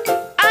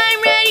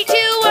 I'm ready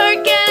to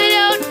work and I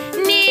don't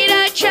need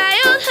a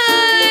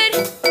childhood.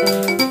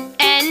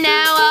 And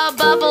now I'll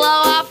buffalo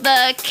off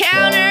the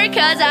counter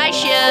cause I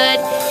should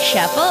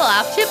shuffle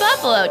off to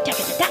Buffalo.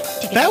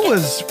 That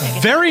was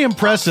very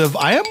impressive.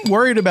 I am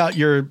worried about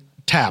your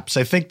taps.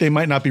 I think they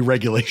might not be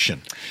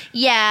regulation.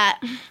 Yeah,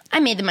 I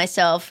made them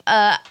myself.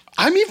 Now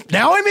I'm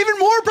even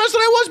more impressed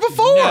than I was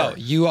before. No,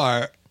 you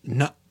are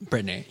not,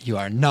 Brittany. You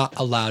are not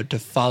allowed to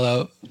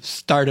follow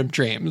stardom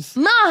dreams.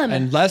 Mom!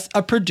 Unless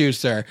a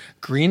producer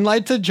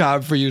greenlights a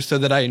job for you so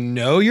that I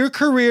know your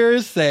career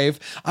is safe,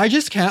 I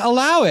just can't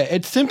allow it.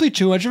 It's simply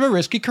too much of a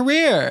risky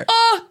career.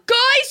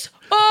 Guys,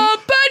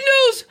 bad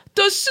news.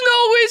 The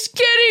snow is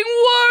getting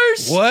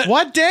worse.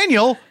 What,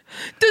 Daniel?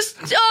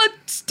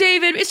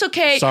 David, it's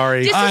okay.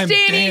 Sorry. This I'm is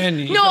Danny.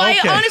 Danny. No, Okay,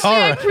 I honestly, all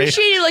I right.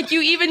 appreciated like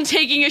you even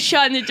taking a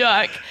shot in the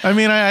dark. I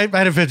mean, I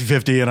had a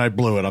 50-50 and I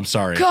blew it. I'm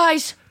sorry.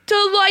 Guys,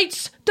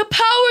 the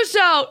power's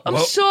out. I'm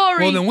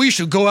sorry. Well, then we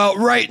should go out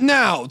right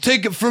now.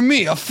 Take it from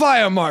me, a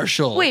fire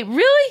marshal. Wait,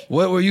 really?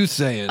 What were you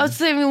saying? I was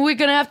thinking we're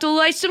gonna have to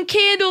light some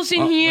candles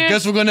in here. I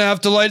guess we're gonna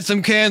have to light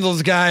some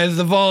candles, guys.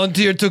 The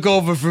volunteer took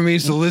over for me,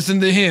 so listen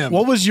to him.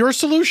 What was your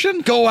solution?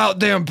 Go out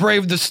there and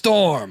brave the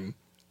storm.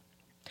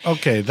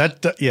 Okay,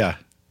 yeah.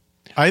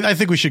 I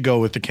think we should go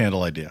with the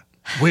candle idea.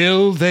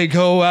 Will they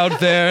go out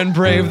there and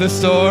brave the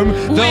storm?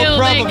 Will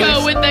they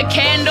go with the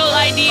candle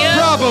idea?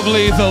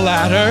 Probably the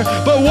latter.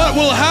 But what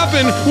will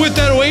happen with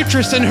that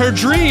waitress and her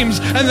dreams,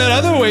 and that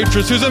other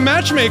waitress who's a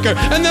matchmaker,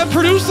 and that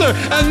producer,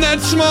 and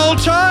that small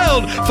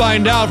child?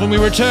 Find out when we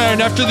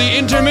return after the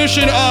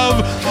intermission of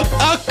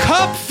A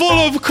Cup Full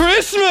of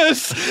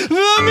Christmas,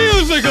 the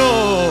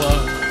musical.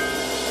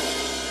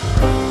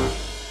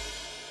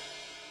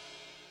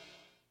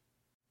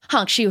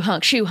 Honk shoe,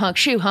 honk shoe, honk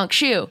shoe, honk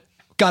shoe.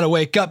 Gotta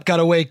wake up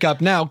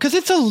now, because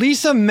it's a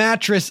Lisa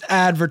mattress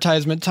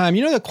advertisement time.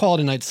 You know that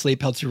quality night's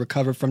sleep helps you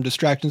recover from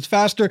distractions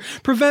faster,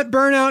 prevent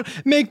burnout,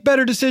 make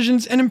better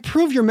decisions, and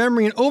improve your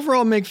memory and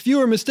overall make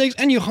fewer mistakes,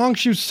 and you honk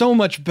shoe so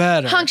much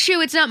better. Honk shoe,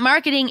 it's not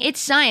marketing, it's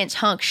science,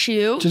 honk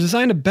shoe. To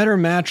design a better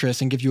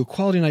mattress and give you a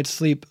quality night's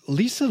sleep,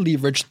 Lisa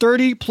leveraged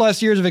 30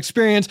 plus years of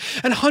experience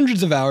and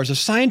hundreds of hours of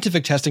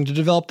scientific testing to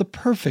develop the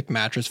perfect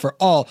mattress for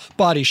all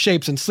body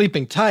shapes and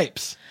sleeping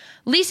types.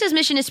 Lisa's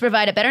mission is to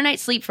provide a better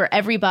night's sleep for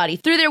everybody.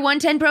 Through their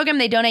 110 program,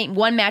 they donate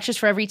one mattress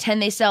for every 10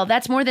 they sell.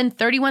 That's more than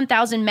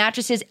 31,000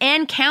 mattresses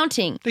and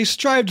counting. They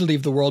strive to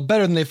leave the world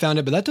better than they found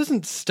it, but that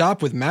doesn't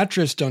stop with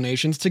mattress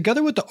donations.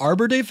 Together with the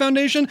Arbor Day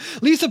Foundation,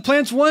 Lisa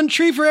plants one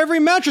tree for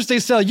every mattress they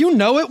sell. You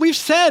know it. We've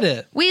said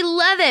it. We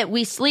love it.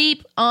 We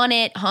sleep on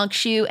it, honk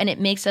shoe, and it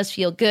makes us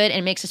feel good, and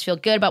it makes us feel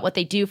good about what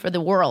they do for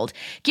the world.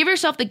 Give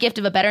yourself the gift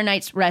of a better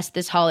night's rest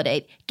this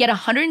holiday. Get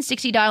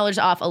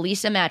 $160 off a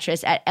Lisa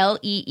mattress at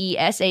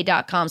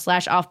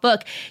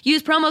leesa.com/offbook.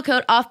 Use promo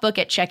code offbook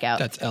at checkout.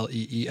 That's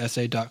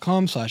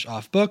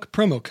leesa.com/offbook,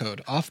 promo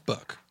code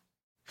offbook.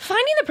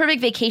 Finding the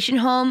perfect vacation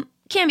home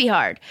can be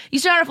hard. You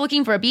start off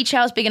looking for a beach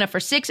house big enough for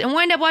 6 and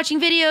wind up watching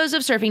videos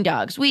of surfing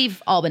dogs.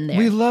 We've all been there.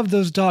 We love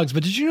those dogs,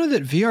 but did you know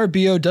that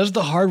VRBO does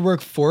the hard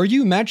work for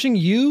you, matching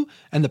you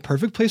and the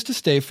perfect place to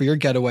stay for your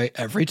getaway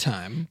every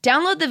time?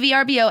 Download the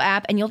VRBO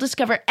app and you'll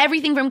discover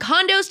everything from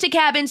condos to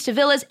cabins to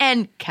villas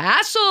and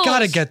castles.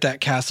 Gotta get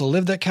that castle,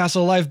 live that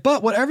castle life,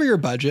 but whatever your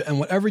budget and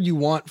whatever you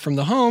want from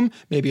the home,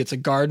 maybe it's a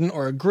garden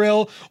or a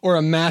grill or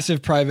a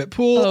massive private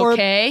pool or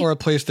a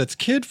place that's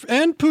kid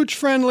and pooch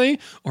friendly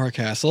or a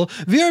castle,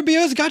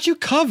 VRBO's got you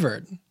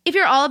covered. If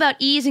you're all about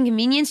ease and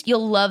convenience,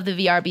 you'll love the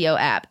VRBO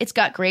app. It's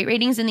got great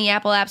ratings in the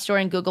Apple App Store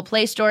and Google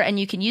Play Store, and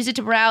you can use it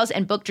to browse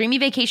and book dreamy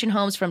vacation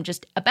homes from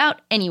just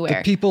about anywhere.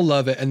 The people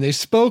love it, and they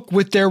spoke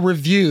with their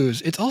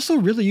reviews. It's also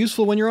really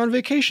useful when you're on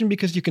vacation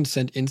because you can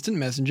send instant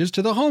messages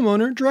to the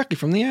homeowner directly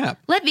from the app.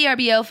 Let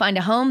VRBO find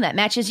a home that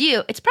matches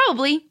you. It's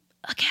probably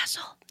a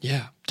castle.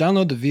 Yeah.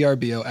 Download the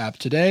VRBO app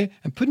today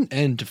and put an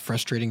end to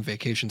frustrating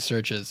vacation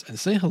searches and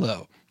say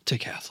hello to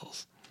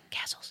castles.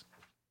 Castles.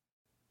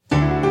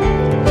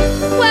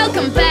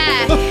 Welcome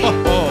back. We're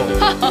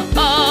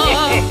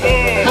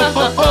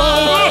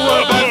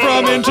back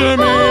from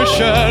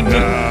intermission.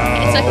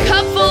 It's a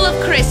cup full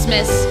of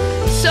Christmas.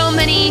 So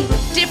many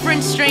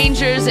different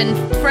strangers and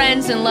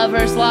friends and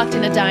lovers locked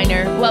in a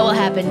diner. What will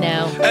happen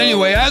now?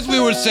 Anyway, as we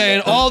were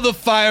saying, all the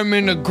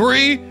firemen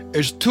agree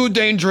it's too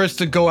dangerous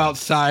to go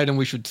outside and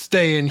we should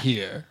stay in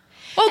here.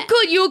 Oh,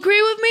 good. You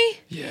agree with me?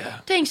 Yeah.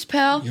 Thanks,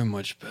 pal. You're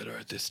much better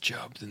at this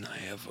job than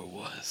I ever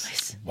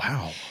was.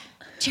 Wow.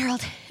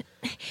 Gerald,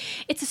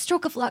 it's a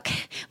stroke of luck.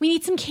 We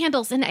need some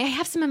candles, and I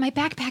have some in my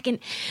backpack, and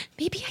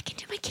maybe I can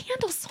do my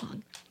candle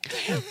song.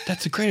 Yeah,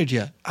 that's a great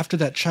idea. After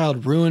that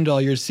child ruined all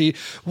your CD.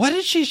 Why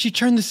did she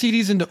turn the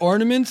CDs into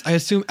ornaments? I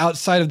assume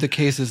outside of the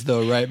cases,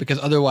 though, right? Because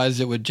otherwise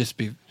it would just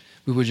be...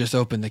 We would just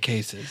open the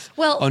cases.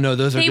 Well, oh no,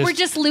 they were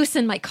just loose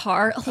in my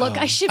car. Look,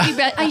 I should be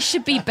I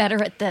should be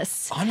better at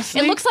this. Honestly,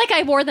 it looks like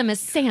I wore them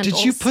as sandals.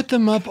 Did you put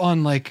them up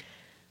on like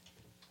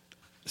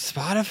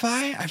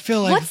Spotify? I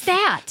feel like what's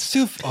that?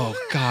 Oh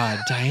God,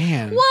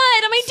 Diane.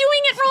 What? Am I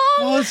doing it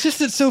wrong? Well, it's just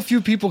that so few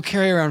people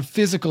carry around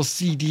physical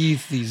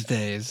CDs these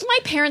days. My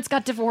parents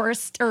got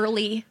divorced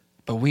early.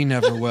 But we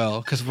never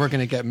will, because we're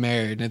going to get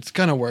married, and it's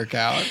going to work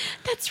out.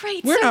 That's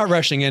right. We're not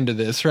rushing into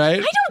this, right?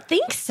 I don't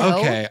think so.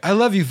 Okay, I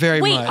love you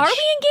very much. Wait, are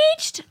we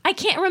engaged? I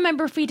can't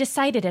remember if we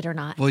decided it or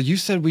not. Well, you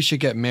said we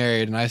should get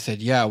married, and I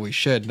said, yeah, we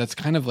should. That's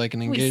kind of like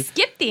an engagement.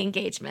 We skipped the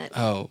engagement.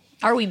 Oh.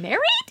 Are we married?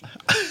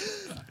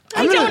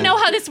 I don't know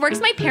how this works.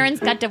 My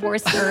parents got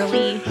divorced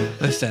early.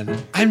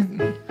 Listen,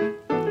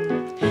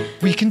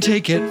 we can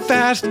take it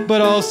fast,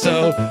 but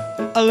also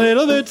a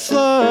little bit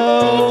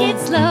slow. Take it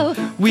slow.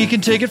 We can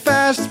take it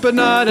fast, but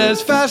not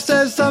as fast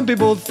as some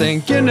people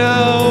think, you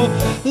know.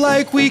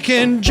 Like we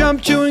can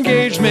jump to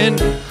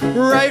engagement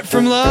right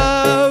from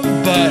love.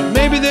 But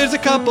maybe there's a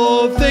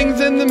couple things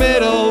in the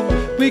middle.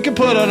 We can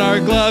put on our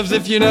gloves,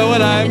 if you know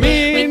what I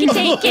mean. We can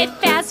take it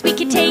fast, we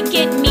can take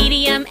it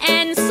medium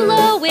and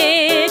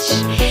slowish.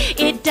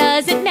 It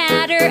doesn't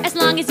matter as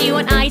long as you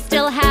and I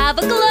still have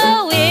a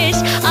glowish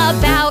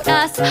about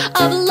us,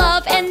 of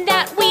love, and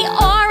that we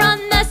are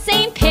on the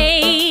same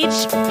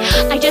page.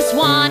 I just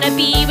wanna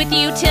be with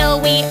you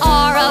till we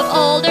are of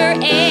older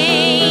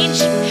age.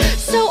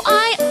 So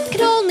I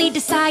can only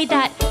decide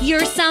that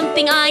you're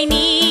something I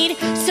need.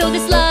 So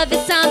this love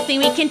is something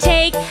we can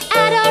take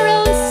at our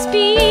own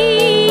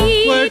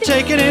speed. We're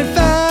taking it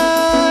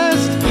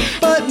fast,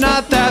 but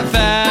not that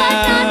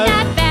fast.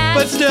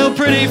 But still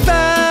pretty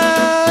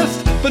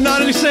fast, but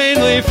not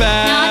insanely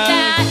fast. Not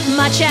that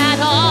much at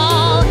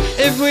all.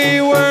 If we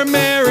were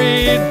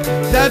married,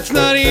 that's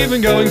not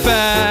even going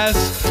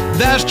fast.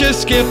 That's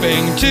just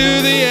skipping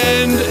to the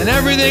end, and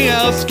everything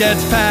else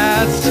gets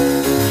passed.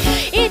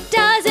 It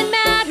doesn't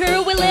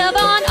matter, we live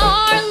on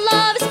our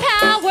love's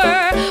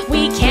power.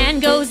 We can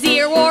go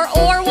 0 or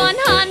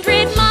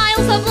 100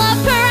 miles of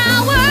love per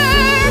hour.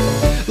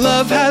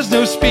 Love has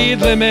no speed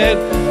limit,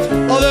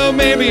 although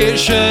maybe it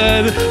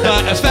should.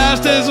 Not as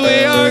fast as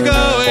we are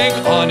going.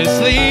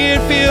 Honestly,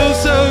 it feels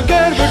so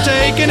good. We're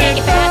taking it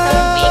fast.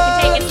 We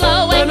can take it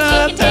slow, and we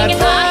can take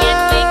it high,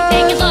 and we can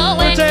take it low,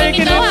 and we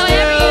can go however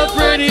you want.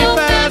 Pretty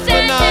fast,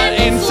 but not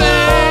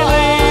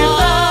insanely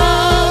fast.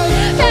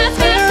 Fast,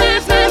 fast,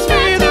 fast, fast,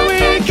 fast, we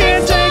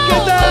can take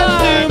it down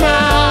too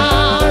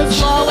much.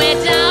 slow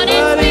it down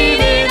and speed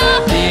it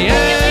up.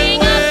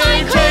 Giving up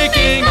my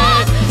taking it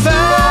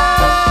fast.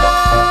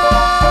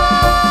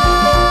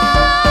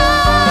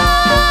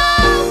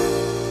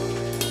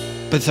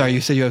 But sorry,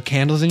 you said you have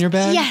candles in your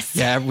bag? Yes.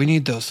 Yeah, we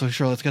need those, so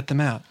sure, let's get them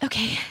out.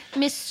 Okay.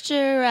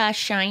 Mr.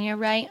 Shiner,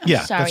 right? I'm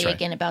Yeah, sorry that's right.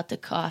 again about the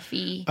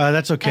coffee.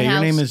 That's okay. Your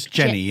house. name is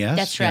Jenny, yes?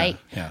 That's right.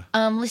 Yeah.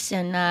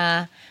 Listen,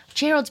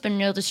 Gerald's been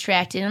real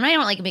distracted, and I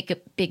don't like to make a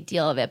big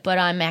deal of it, but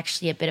I'm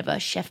actually a bit of a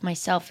chef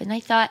myself, and I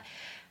thought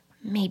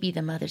maybe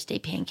the Mother's Day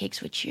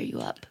pancakes would cheer you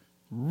up.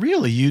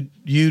 Really?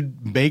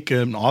 You'd bake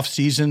an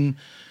off-season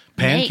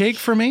pancake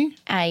for me?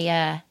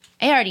 I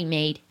already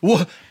made.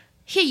 What?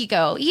 Here you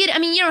go. You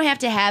don't have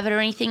to have it or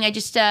anything. I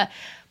just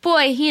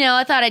boy,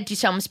 I thought I'd do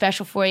something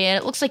special for you.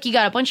 It looks like you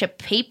got a bunch of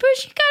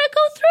papers you gotta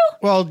go through.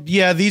 Well,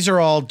 yeah, these are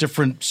all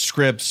different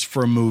scripts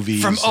for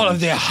movies. From all of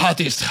the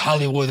hottest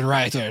Hollywood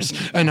writers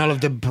and all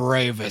of the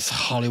bravest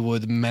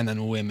Hollywood men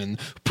and women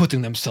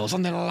putting themselves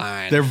on the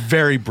line. They're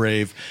very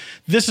brave.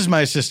 This is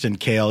my assistant,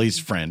 Kale. He's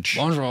French.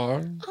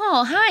 Bonjour.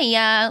 Oh,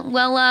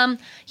 hi.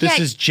 This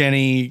is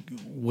Jenny,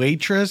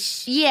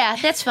 waitress. Yeah,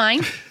 that's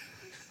fine.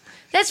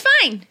 That's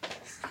fine.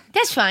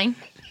 It's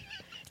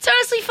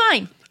honestly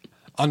fine.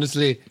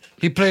 Honestly,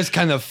 he plays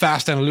kind of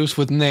fast and loose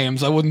with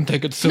names. I wouldn't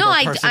take it super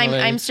personally.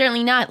 I'm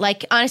certainly not.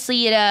 Like,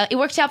 honestly, it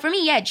works out for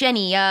me. Yeah,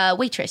 Jenny,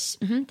 waitress.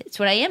 That's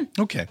what I am.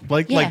 Okay,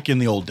 like in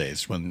the old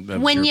days when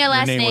your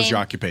last name was your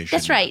occupation.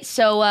 That's right.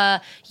 So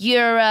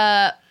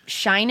you're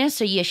shyness,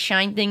 so you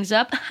shine things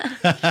up.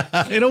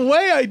 In a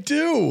way, I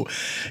do.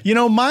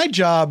 My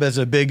job as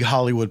a big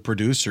Hollywood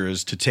producer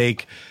is to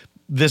take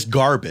this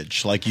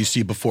garbage, like you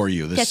see before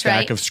you, this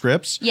stack of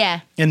scripts,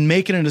 and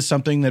make it into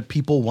something that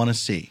people want to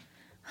see.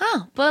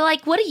 Oh,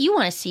 but what do you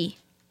want to see?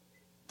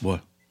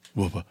 What?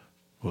 Well,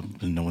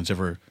 no one's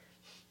ever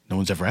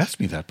asked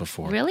me that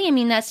before. Really? I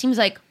mean, that seems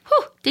like,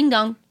 ding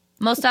dong.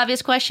 Most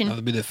obvious question. That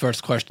would be the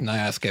first question I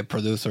ask a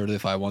producer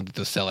if I wanted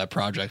to sell a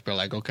project. Be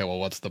like, okay, well,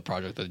 what's the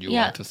project that you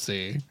want to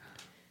see?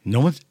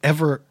 No one's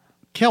ever...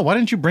 Kel, why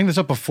didn't you bring this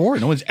up before?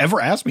 No one's ever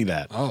asked me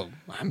that. Oh,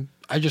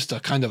 I just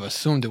kind of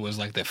assumed it was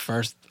like the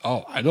first...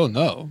 Oh, I don't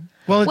know.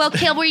 Well,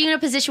 Kel, were you in a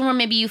position where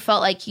maybe you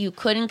felt like you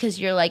couldn't because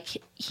you're like,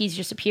 he's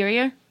your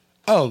superior?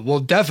 Oh, well,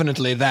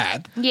 definitely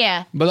that.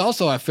 Yeah. But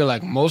also, I feel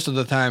like most of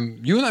the time,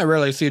 you and I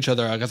rarely see each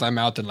other because I'm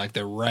out in like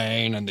the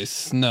rain and the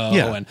snow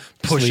and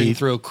pushing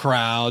through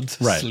crowds,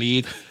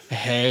 sleet,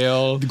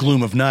 hail, the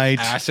gloom of night,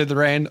 acid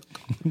rain.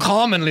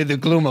 Commonly, the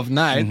gloom of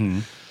night,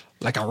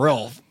 like a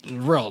real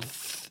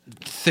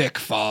thick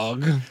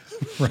fog,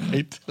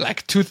 right?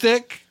 Like too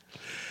thick,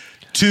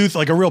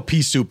 like a real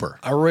pea souper.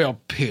 A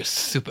real pea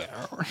souper.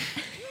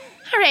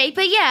 All right,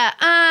 but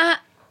yeah.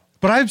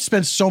 But I've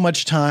spent so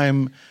much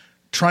time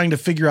trying to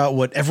figure out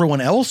what everyone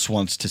else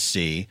wants to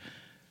see.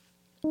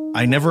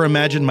 I never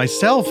imagined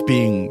myself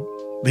being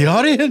the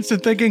audience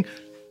and thinking,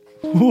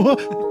 what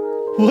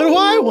do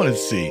I want to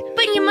see?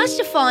 But you must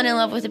have fallen in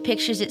love with the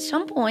pictures at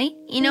some point.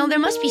 There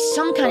must be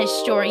some kind of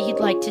story you'd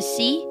like to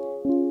see.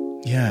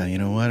 Yeah, you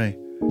know what? I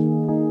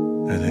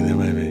think there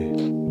might be.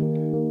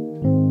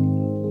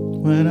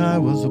 When I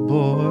was a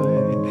boy.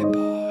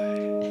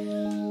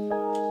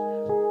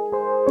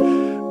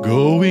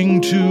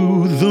 Going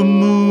to the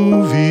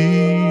movies,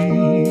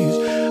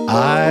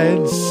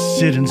 I'd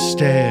sit and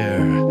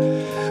stare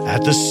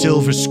at the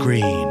silver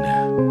screen,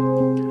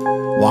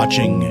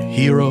 watching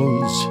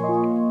heroes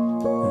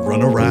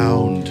run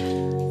around.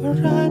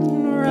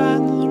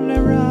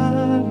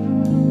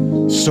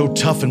 So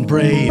tough and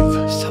brave.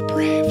 So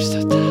brave,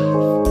 so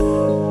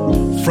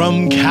tough.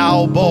 From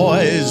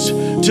cowboys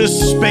to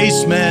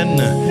spacemen,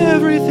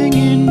 everything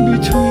in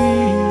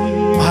between.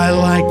 I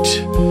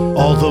liked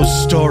all those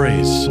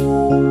stories,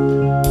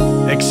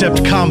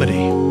 except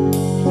comedy.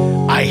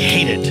 I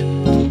hated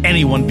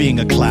anyone being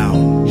a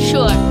clown.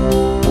 Sure.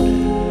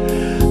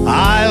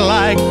 I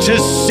like to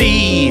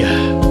see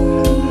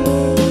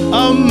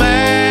a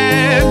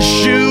man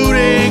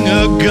shooting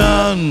a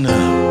gun.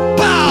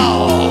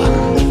 Pow!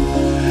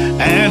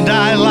 And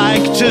I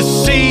like to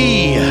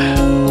see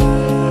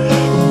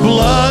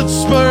blood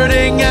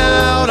spurting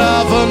out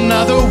of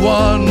another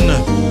one.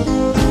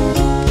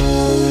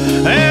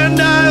 And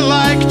I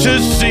like to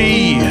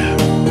see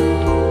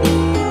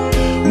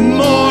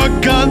more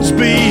guns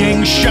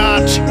being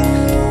shot.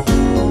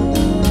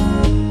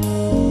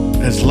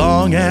 As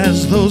long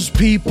as those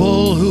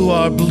people who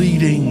are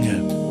bleeding,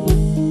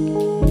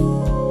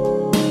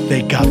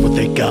 they got what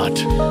they got.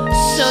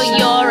 So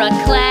you're a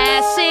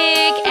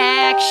classic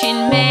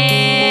action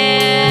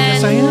man.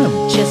 Yes, I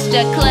am. Just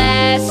a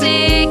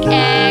classic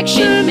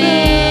action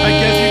man. I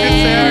guess you could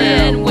say I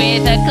am.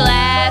 With a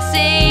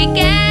classic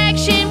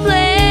action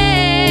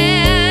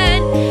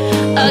plan.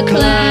 A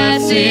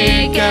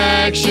classic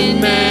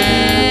action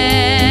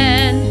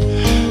man.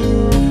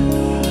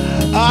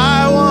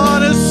 I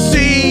wanna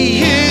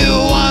see, he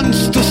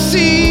wants to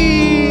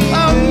see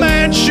a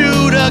man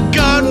shoot a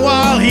gun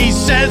while he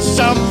says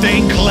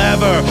something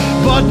clever,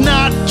 but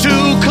not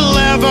too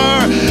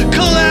clever.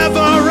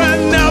 Clever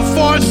enough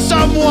for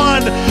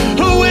someone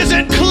who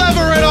isn't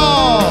clever at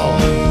all.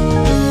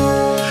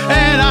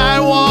 And I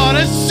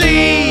wanna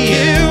see,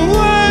 he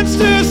wants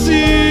to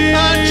see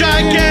a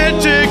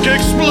gigantic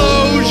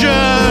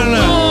explosion.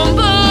 Boom,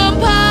 boom,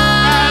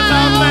 pow. As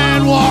a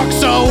man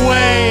walks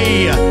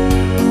away,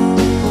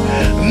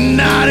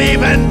 not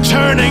even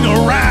turning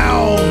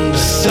around.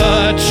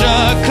 Such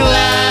a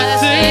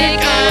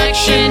classic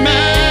action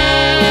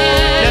man.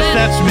 Yes,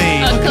 that's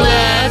me. A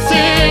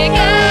classic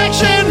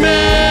action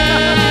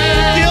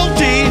man.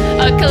 Guilty.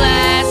 A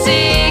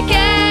classic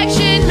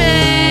action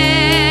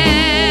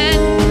man.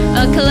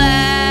 A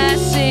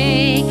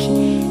classic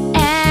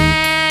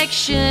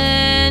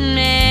action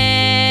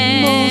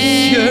man.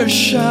 Monsieur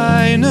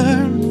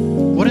Shiner.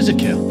 What is it,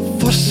 Kale?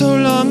 For so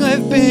long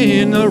I've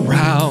been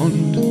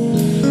around,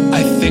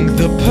 think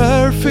the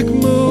perfect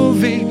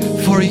movie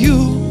for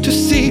you to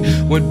see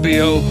would be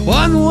a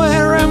one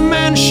where a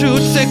man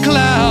shoots a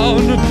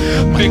clown.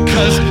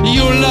 Because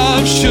you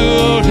love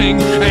shooting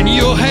and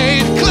you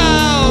hate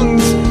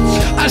clowns.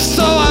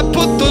 So I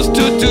put those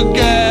two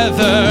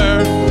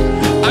together.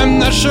 I'm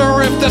not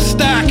sure if the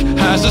stack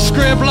has a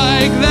script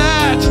like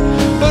that,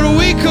 but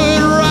we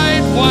could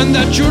write one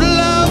that you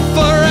love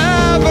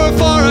forever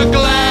for a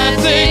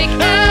classic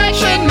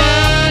action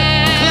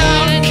man,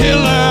 clown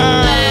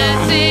killer.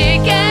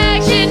 Classic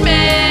action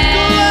man.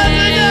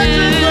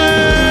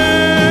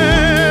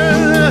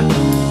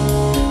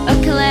 A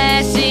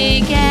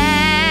classic action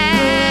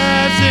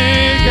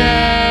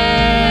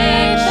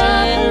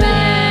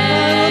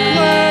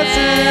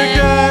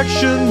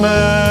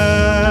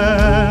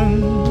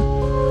man.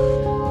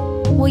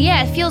 Well,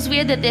 yeah, it feels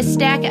weird that this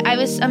stack.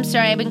 I'm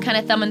sorry, I've been kind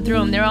of thumbing through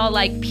them. They're all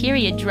like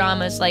period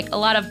dramas, like a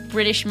lot of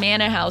British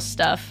manor house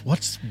stuff.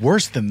 What's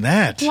worse than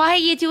that? Why are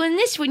you doing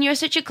this when you're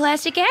such a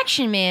classic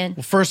action man?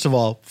 Well, first of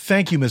all,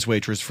 thank you, Miss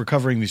Waitress, for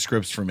covering these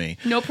scripts for me.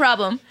 No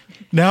problem.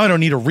 Now I don't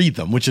need to read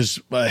them, which is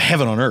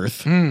heaven on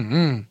earth.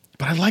 Mm-hmm.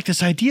 But I like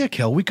this idea,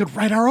 Kel. We could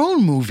write our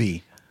own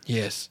movie.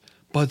 Yes,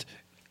 but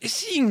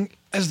seeing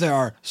as there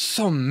are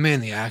so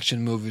many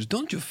action movies,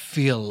 don't you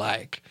feel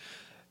like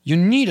you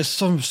need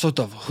some sort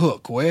of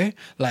hook, way?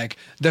 Like,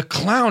 the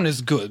clown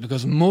is good,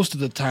 because most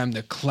of the time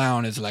the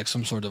clown is like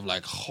some sort of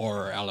like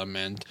horror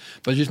element,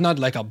 but it's not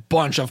like a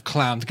bunch of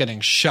clowns getting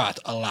shot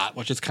a lot,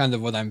 which is kind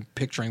of what I'm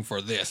picturing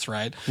for this,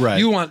 right? Right.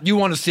 You want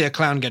to see a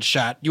clown get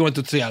shot, you want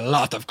to see a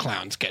lot of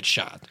clowns get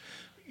shot.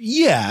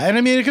 Yeah, and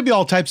I mean, it could be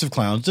all types of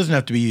clowns. It doesn't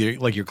have to be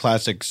like your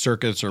classic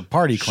circus or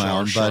party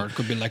clown. Sure. But It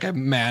could be like a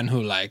man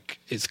who like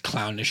is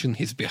clownish in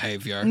his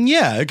behavior.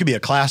 Yeah, it could be a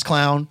class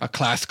clown. A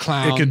class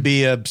clown. It could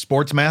be a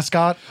sports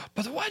mascot.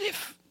 But what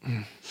if...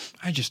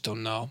 I just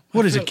don't know.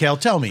 What is it, Kel?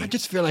 Tell me. I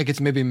just feel like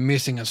it's maybe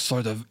missing a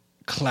sort of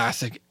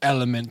classic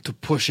element to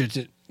push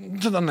it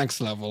to the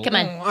next level. Come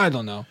on. I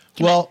don't know.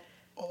 Come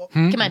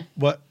on.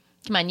 What?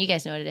 Come on, you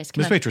guys know what it is.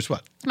 Come Miss on. Waitress,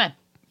 what? Come on.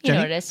 You Jenny?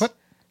 know what it is. What?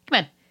 Come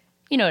on.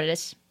 You know what it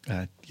is.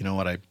 You know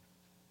what?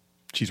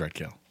 She's right,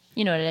 Kel.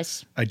 You know what it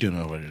is. I do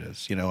know what it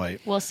is.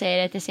 We'll say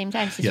it at the same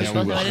time since Yes, we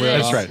both we know will. what it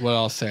is. That's right. Well,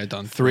 I'll say it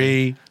on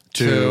 3,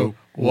 2,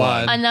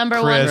 1. A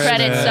number one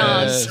credit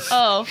Christmas. songs.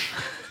 Oh.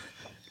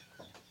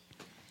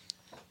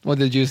 What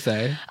did you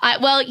say?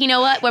 Well, you know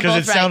what? We're both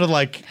Because it right. sounded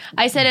like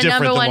I said a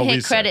different number than one what we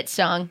hit said. credit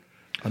song.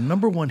 A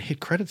number one hit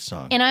credit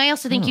song. And I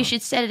also think you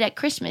should set it at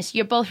Christmas.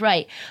 You're both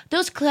right.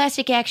 Those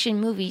classic action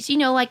movies,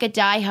 like a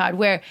Die Hard,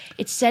 where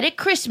it's set at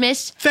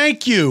Christmas.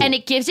 Thank you. And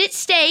it gives it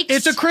stakes.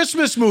 It's a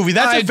Christmas movie.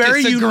 That's I a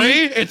very disagree.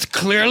 unique. It's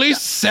clearly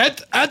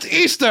set at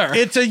Easter.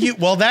 It's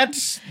well.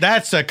 That's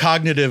a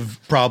cognitive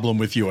problem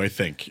with you. I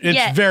think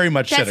it's very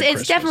much set at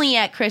Christmas. It's definitely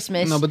at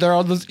Christmas. No, but there are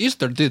all those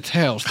Easter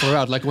details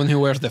throughout, like when he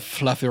wears the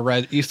fluffy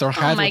red Easter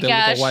hat with the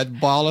little white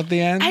ball at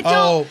the end.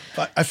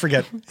 I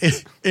forget.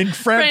 In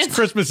France,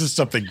 Christmas is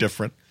something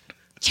different.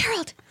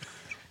 Gerald.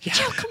 Yeah.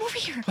 Gerald, come over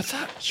here. What's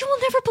up? You will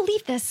never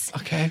believe this.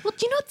 Okay. Well,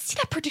 do you see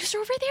that producer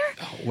over there?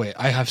 Oh, wait,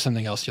 I have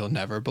something else you'll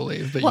never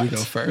believe, but What? you go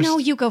first. No,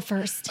 you go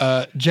first.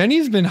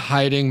 Jenny's been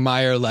hiding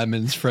Meyer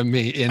lemons from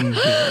me in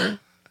here.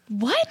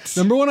 What?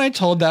 Remember when I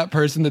told that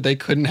person that they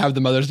couldn't have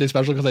the Mother's Day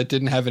special because I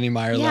didn't have any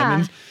Meyer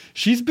lemons?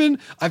 She's been...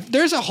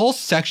 there's a whole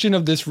section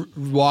of this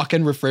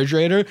walk-in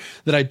refrigerator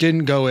that I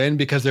didn't go in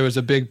because there was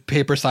a big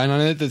paper sign on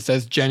it that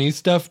says Jenny's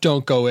stuff,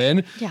 don't go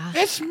in. Yeah.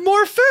 It's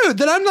more food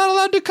that I'm not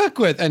allowed to cook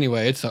with.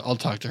 Anyway, I'll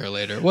talk to her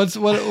later. What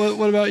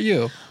about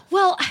you?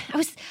 Well, I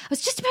was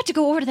just about to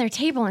go over to their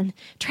table and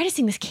try to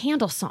sing this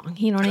candle song.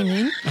 You know what I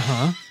mean?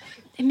 Uh-huh.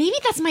 And maybe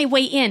that's my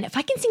way in. If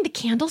I can sing the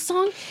candle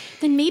song,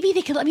 then maybe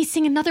they could let me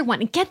sing another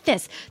one. And get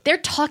this, they're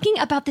talking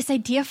about this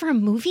idea for a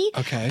movie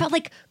about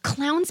like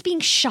clowns being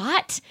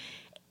shot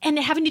and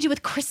it having to do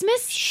with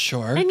Christmas.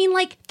 Sure. I mean,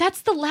 like,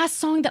 that's the last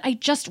song that I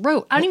just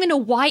wrote. I don't even know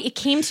why it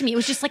came to me. It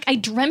was just like I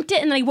dreamt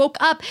it and then I woke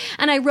up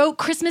and I wrote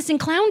Christmas in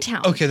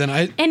Clowntown. Okay, then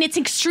And it's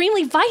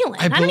extremely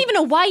violent. I don't even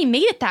know why he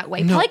made it that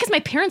way. No. Probably because my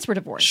parents were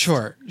divorced.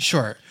 Sure.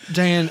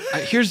 Diane,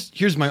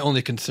 here's my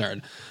only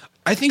concern.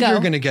 I think you're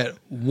going to get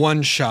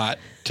one shot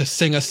to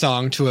sing a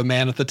song to a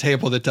man at the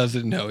table that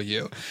doesn't know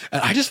you.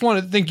 And I just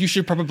want to think you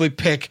should probably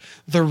pick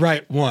the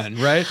right one,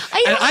 right?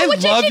 I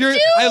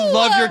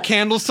love your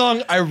candle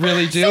song. I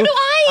really do. So do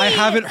I. I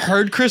haven't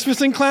heard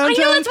Christmas in Clowntown. I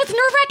know, that's what's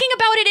nerve-wracking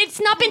about it.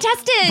 It's not been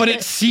tested. But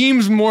it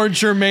seems more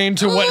germane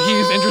to what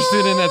he's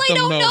interested in at the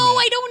moment.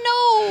 I don't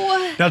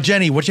know. Now,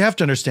 Jenny, what you have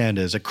to understand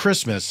is at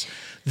Christmas,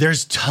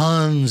 there's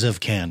tons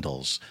of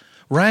candles.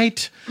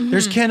 Right? Mm-hmm.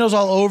 There's candles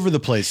all over the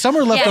place. Some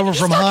are left over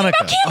from Hanukkah.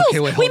 About candles.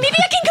 Okay, wait, maybe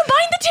I can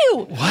combine the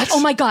two. What?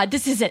 Oh my God,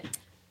 this is it.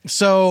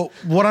 So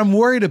what I'm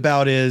worried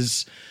about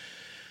is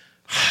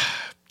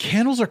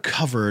candles are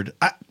covered.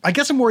 I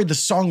guess I'm worried the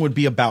song would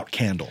be about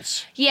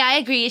candles. Yeah, I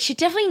agree. It should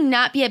definitely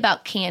not be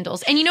about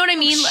candles. And you know what I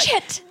mean?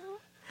 Shit.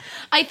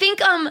 I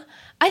think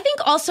I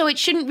think also it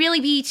shouldn't really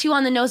be too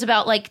on the nose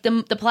about like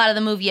the plot of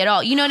the movie at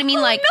all. You know what I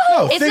mean? Like,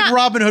 no, think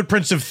Robin Hood,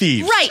 Prince of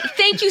Thieves. Right.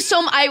 Thank you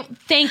so much.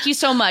 Thank you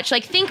so much.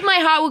 Like, think My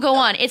Heart Will Go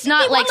On. It's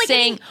not like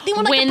saying they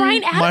want like the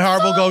Bryan Adams My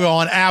Heart Will Go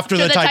On after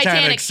the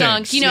Titanic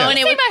songs. You know, and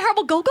say My Heart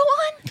Will Go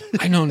On.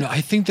 I don't know.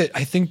 I think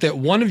that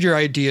one of your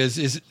ideas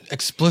is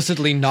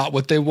explicitly not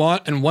what they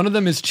want, and one of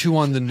them is too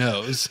on the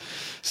nose.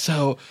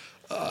 So.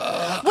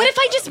 What if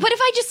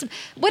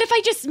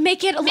I just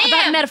make it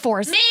about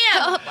metaphors?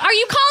 Ma'am! Are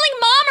you calling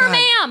mom or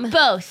ma'am?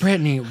 Both.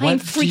 Brittany, I'm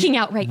freaking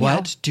out right now.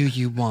 What do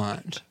you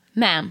want?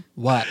 Ma'am.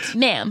 What?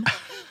 Ma'am.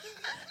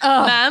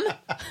 Ma'am.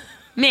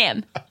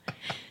 Ma'am.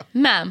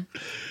 Ma'am.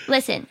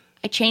 Listen,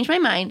 I changed my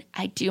mind.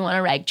 I do want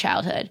a rag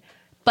childhood.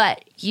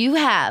 But you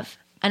have,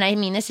 and I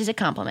mean this is a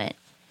compliment,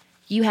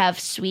 you have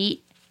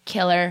sweet,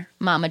 killer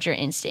momager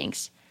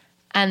instincts.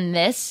 And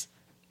this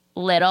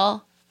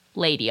little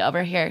lady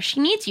over here,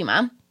 she needs you,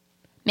 Mom.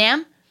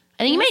 Ma'am,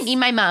 I think you might need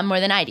my mom more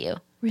than I do.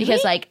 Really?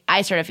 Because, like,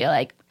 I sort of feel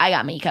like I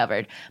got me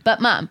covered.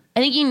 But, Mom, I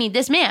think you need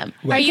this ma'am.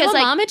 Are you a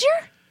momager?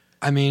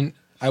 I mean,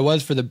 I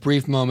was for the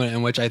brief moment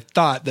in which I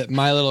thought that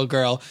my little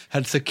girl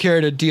had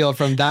secured a deal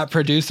from that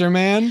producer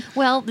man.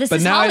 Well, this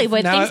is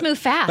Hollywood. Things move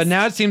fast. But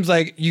now it seems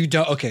like you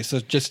don't. Okay, so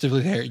just to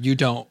be clear, you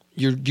don't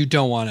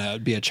want to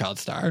be a child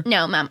star.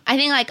 No, Mom. I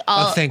think like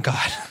I'll. Oh, thank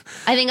God.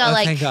 I think I'll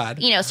thank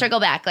God. Circle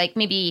back. Like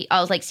maybe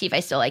I'll like see if I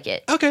still like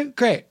it. Okay,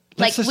 great.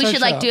 Like we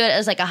should like do it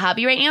as like a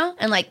hobby right now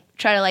and like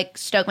try to like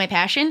stoke my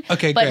passion.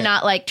 Okay, but great.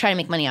 not like try to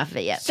make money off of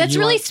it yet. That's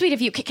really sweet of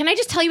you. Can I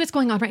just tell you what's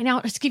going on right now?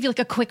 Just give you like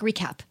a quick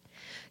recap.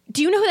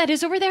 Do you know who that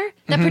is over there?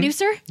 That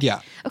producer? Yeah.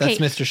 Okay.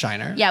 That's Mr.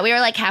 Shiner. Yeah, we were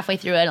like halfway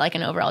through it, like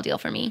an overall deal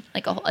for me,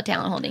 like a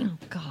talent holding. Oh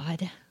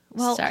God.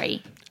 Well,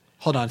 sorry.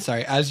 Hold on,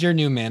 sorry. As your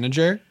new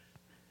manager,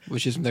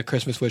 which is the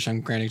Christmas wish I'm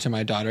granting to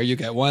my daughter, you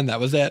get one. That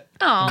was it.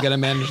 Aw. I'm gonna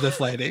manage this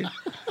lady.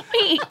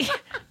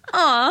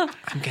 Aw.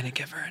 I'm gonna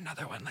give her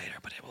another one later,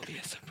 but it will be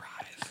a surprise.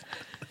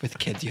 With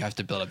kids, you have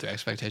to build up their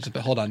expectations.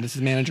 But hold on, this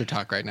is manager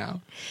talk right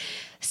now.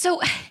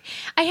 So,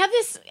 I have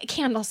this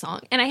candle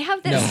song, and I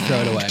have this throw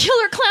it away.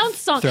 Killer Clowns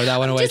song. Throw that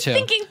one away just too.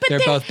 Thinking, but they're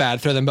both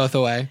bad. Throw them both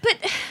away. But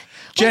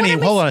Jenny,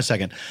 hold on a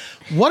second.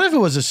 What if it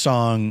was a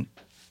song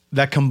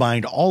that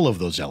combined all of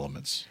those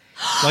elements?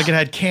 Like it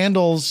had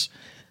candles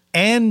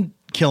and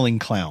killing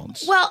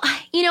clowns. Well,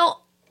 I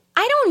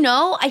don't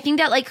know. I think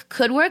that like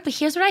could work, but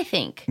here's what I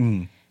think.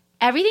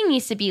 Everything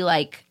needs to be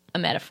like a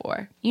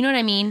metaphor. You know what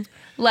I mean?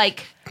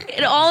 Like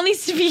it all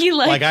needs to be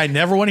like I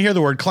never want to hear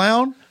the word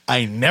clown.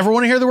 I never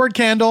want to hear the word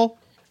candle.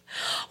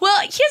 Well,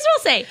 here's what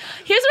I'll say.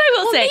 Here's what I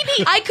will say.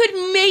 maybe- I could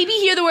maybe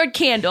hear the word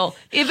candle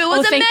if it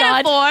was a thank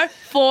God. metaphor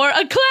for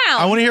a clown.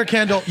 I want to hear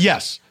candle.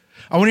 Yes.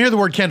 I want to hear the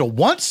word candle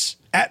once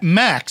at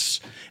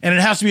max, and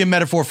it has to be a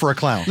metaphor for a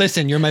clown.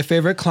 Listen, you're my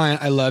favorite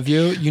client. I love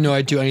you. You know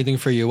I'd do anything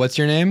for you. What's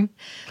your name?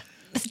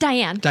 it's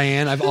Diane.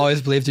 Diane, I've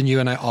always believed in you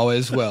and I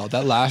always will.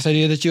 That last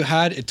idea that you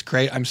had, it's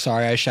great. I'm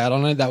sorry I shat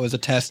on it. That was a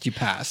test you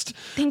passed.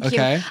 Thank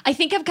okay? you. I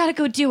think I've got to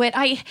go do it.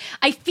 I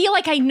feel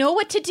like I know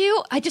what to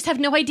do. I just have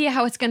no idea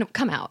how it's going to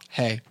come out.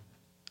 Hey,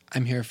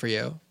 I'm here for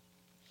you.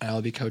 And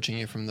I'll be coaching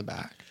you from the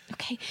back.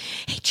 Okay.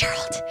 Hey,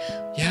 Gerald.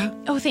 Yeah?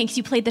 Oh, thanks.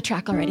 You played the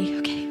track already.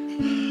 Okay.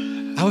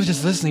 I was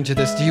just listening to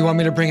this. Do you want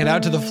me to bring it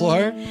out to the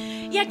floor?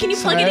 Yeah, can you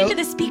plug it into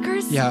the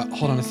speakers? Yeah,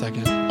 hold on a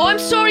second. Oh, I'm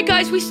sorry,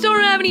 guys. We still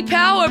don't have any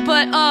power,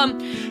 but,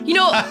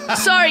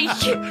 sorry.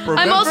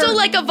 I'm also,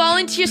 like, a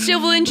volunteer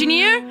civil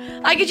engineer.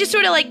 I could just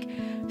sort of, like,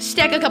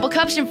 stack a couple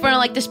cups in front of,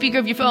 like, the speaker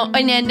of your phone.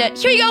 And then,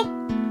 here you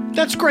go.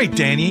 That's great,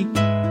 Danny.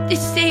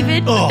 This is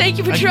David. Oh, Thank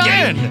you for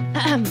trying.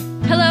 Again.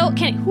 Hello?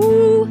 Can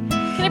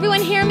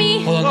everyone hear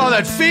me? Hold on. Oh,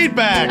 that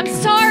feedback. I'm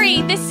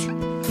sorry.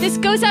 This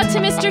goes out to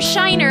Mr.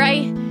 Shiner.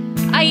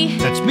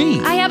 That's me.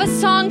 I have a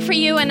song for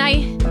you, and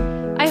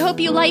I hope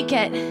you like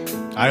it.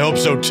 I hope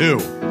so, too.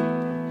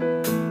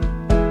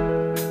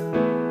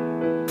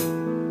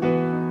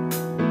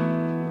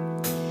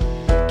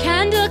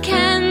 Candle,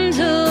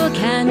 candle,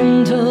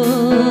 candle.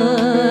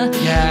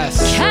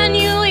 Yes. Can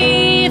you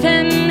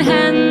even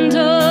handle?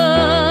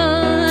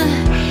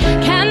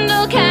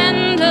 Candle,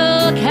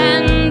 candle,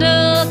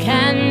 candle.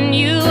 Can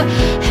you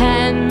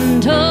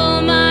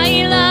handle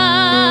my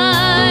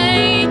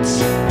light?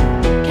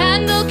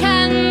 Candle,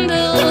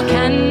 candle,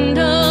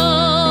 candle.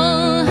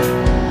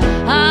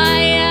 I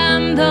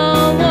am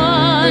the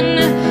one.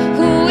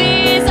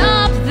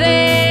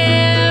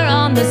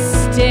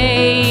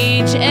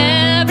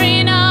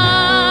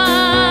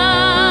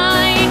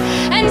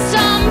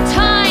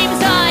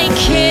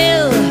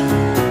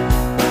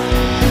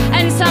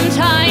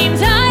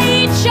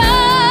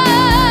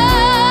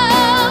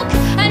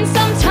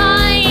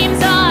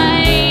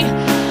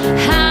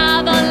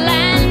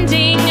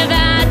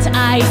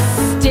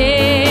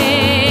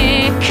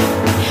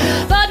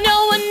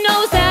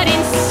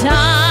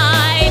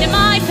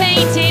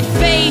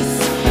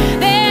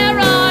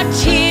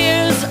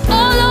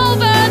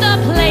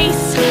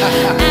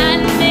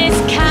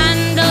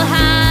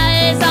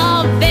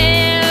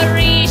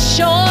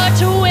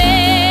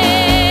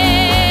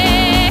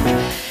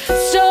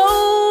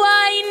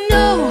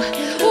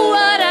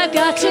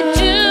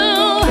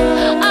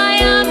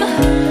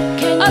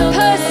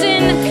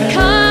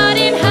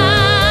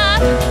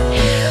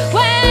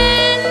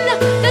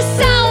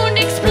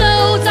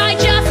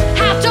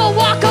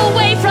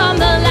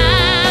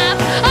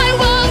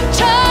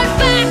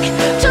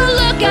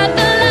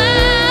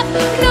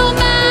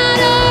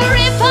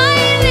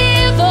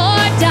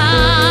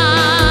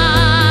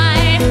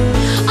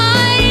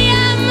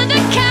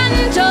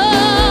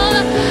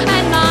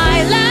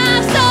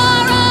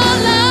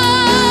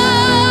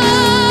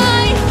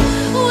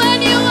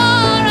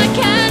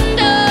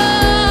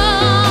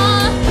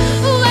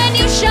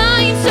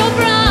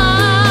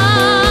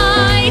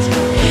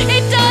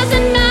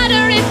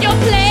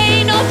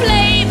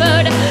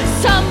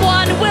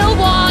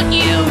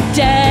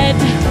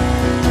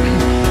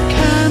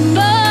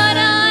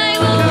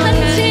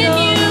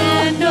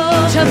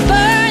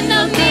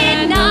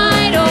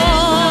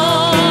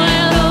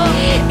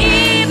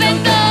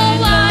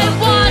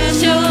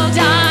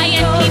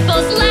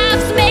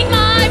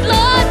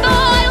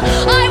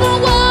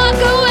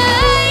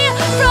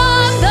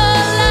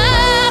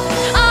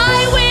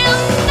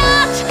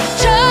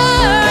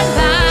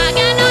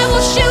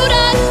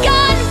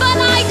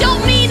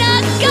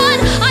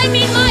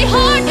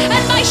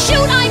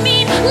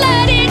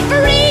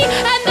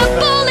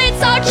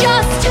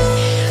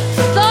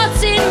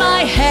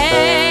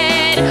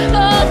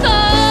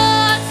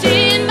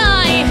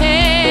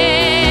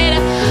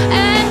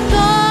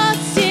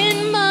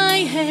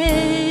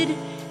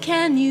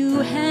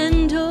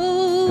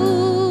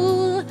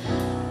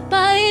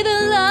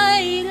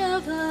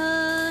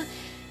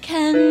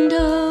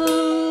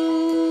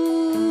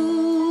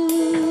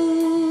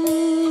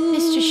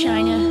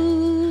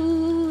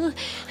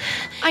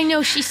 I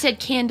know she said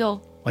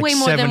candle Like way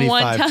more than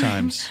one 75 time.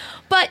 times.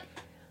 But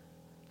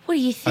what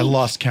do you think? I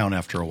lost count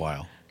after a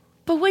while.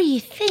 But what do you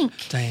think?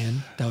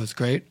 Diane, that was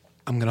great.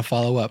 I'm going to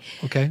follow up,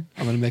 okay?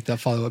 I'm going to make that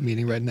follow-up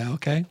meeting right now,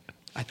 okay?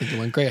 I think it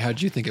went great.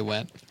 How'd you think it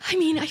went? I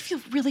mean, I feel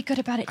really good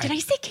about it. Did I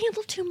say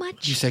candle too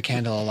much? You say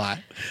candle a lot.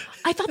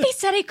 I thought they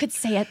said I could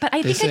say it, but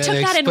I They think I said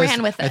took that and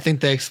ran with it. I think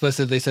they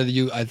explicitly said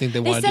I think they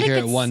wanted to said it hear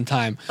it could one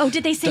time. Oh,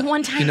 did they say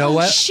one time? You know Oh,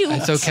 what? shoot.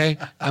 It's okay.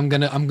 I'm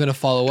gonna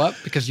follow up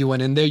because you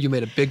went in there, you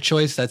made a big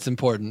choice. That's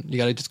important. You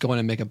gotta just go in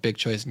and make a big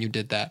choice, and you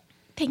did that.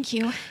 Thank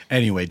you.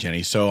 Anyway,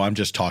 Jenny, so I'm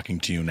just talking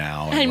to you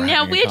now. And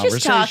now having a we're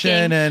just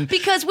conversation, talking and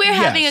because we're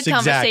having a Yes,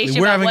 conversation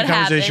exactly. We're about having what a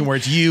conversation happened. where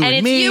it's you and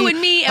it's me. you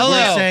and me. And We're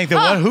we're saying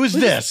that, who's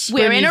this?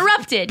 We're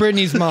interrupted.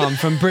 Brittany's mom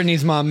from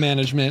Brittany's Mom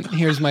Management.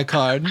 Here's my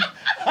card.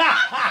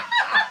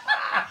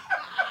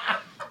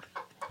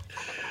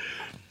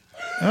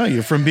 Oh,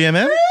 you're from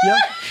BMM?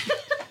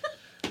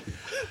 Yep.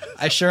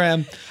 I sure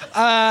am.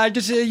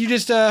 You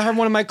just heard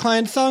one of my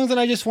client's songs, and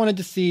I just wanted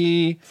to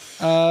see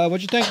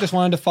what you think. Just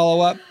wanted to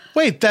follow up.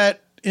 Wait,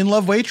 that In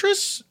Love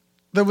waitress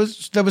that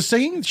was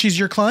singing? She's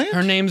your client?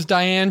 Her name's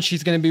Diane.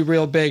 She's going to be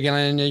real big,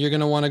 and you're going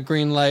to want to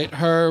green light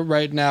her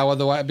right now,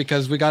 otherwise,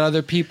 because we got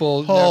other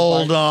people.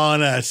 Hold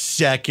on a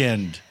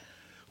second.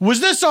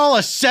 Was this all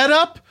a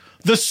setup?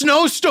 The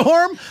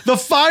snowstorm? The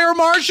fire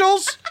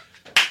marshals?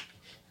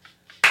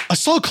 A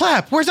slow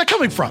clap. Where's that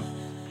coming from?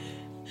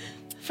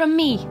 From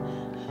me,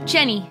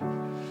 Jenny.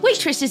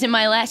 Waitress isn't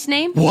my last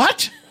name.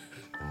 What?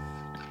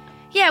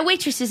 Yeah,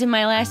 waitress isn't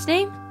my last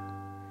name.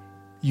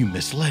 You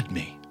misled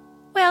me.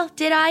 Well,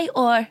 did I,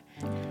 or...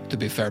 To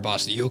be fair,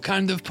 boss, you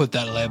kind of put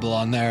that label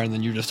on there, and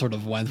then you just sort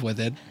of went with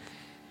it.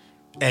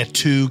 Et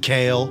tu,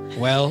 Kale?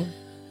 Well,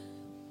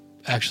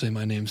 actually,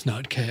 my name's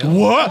not Kale.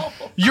 What?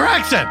 Your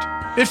accent!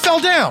 It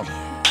fell down!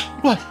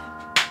 What?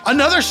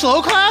 Another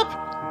slow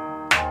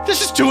clap?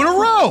 This is 2 in a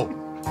row!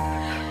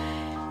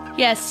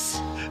 Yes.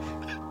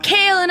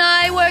 Kale and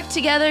I work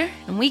together,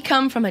 and we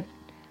come from a...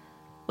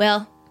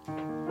 Well...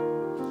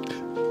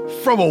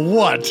 From a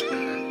what?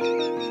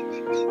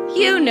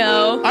 You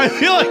know. I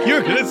feel like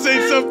you're gonna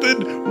say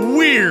something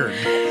weird.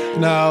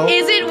 No.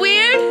 Is it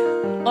weird?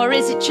 Or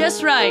is it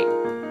just right? 2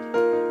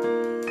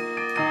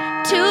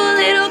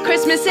 little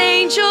Christmas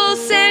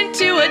angels sent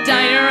to a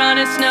diner on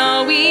a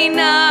snowy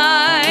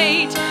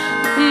night.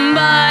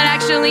 But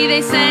actually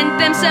they sent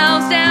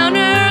themselves down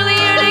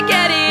earlier to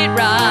get it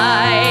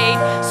right.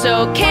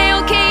 So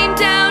Kale came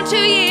down 2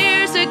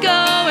 years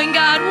ago and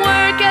got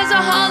work as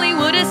a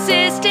Hollywood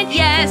assistant,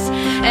 yes.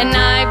 And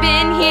I've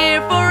been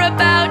here for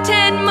about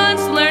 10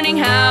 months learning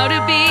how to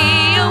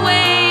be a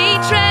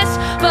waitress.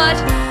 But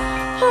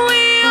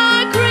we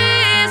are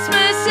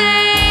Christmas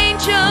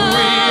angels.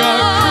 We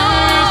are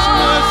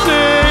Christmas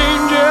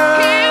angels.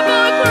 Here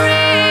for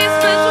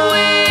Christmas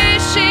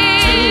wishes. To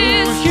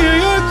hear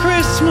your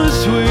Christmas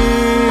wish.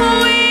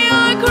 We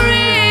are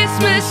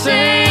Christmas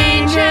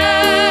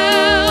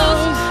angels,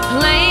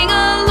 playing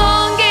a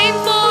long game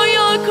for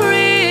your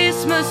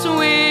Christmas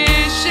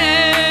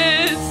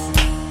wishes.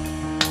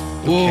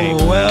 Whoa,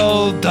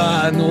 well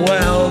done,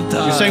 well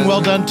done. You're saying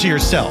well done to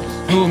yourself.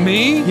 Who,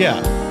 me? Yeah.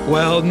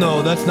 Well,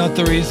 no, that's not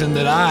the reason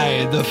that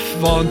I, the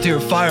volunteer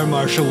fire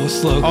marshal, was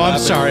slow Oh, I'm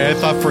clapping. sorry. I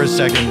thought for a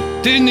second.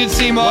 Didn't it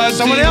seem odd?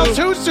 Someone to you? else?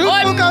 Who's slow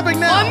clapping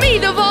now? On me,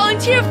 the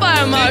volunteer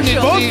fire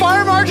marshal. Both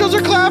fire marshals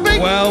are clapping?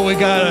 Well,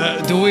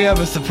 do we have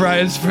a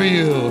surprise for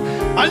you?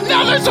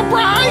 Another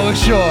surprise? Oh,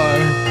 sure.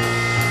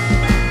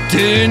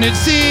 Didn't it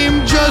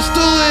seem just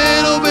a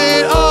little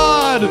bit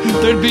odd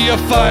there'd be a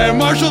fire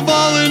marshal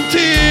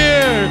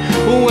volunteer?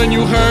 When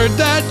you heard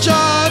that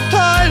job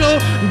title,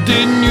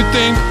 didn't you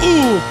think,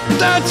 ooh,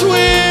 that's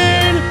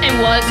weird? And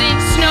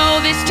wasn't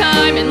snow this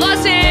time in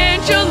Los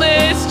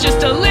Angeles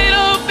just a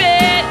little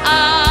bit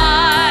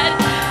odd?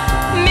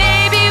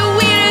 Maybe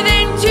weirder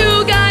than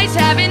 2 guys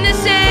having the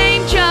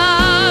same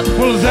job.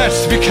 Well,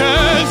 that's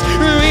because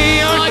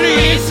we are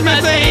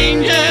Christmas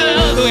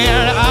angels. We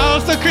are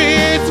also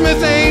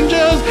Christmas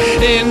angels.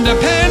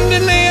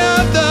 Independently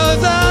of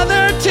those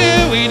other 2,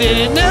 we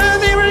didn't know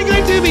they were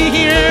going to be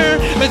here.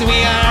 But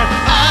we are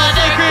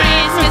Other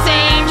Christmas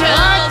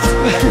angels,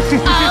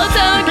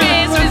 also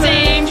Christmas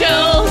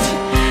angels,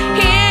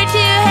 here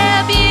to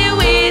help you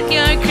with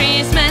your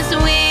Christmas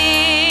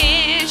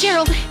wish.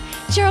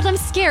 Gerald, I'm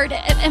scared.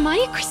 Am I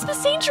a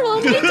Christmas angel?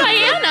 I'm with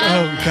Diana.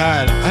 Oh,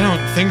 God, I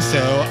don't think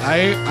so.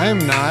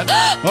 I'm not. no,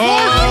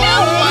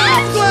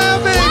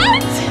 Clapping.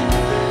 What?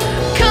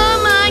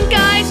 Come on,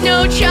 guys,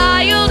 no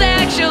child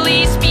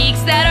actually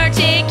speaks that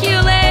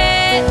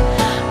articulate.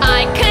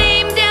 I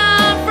came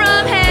down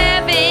from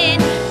heaven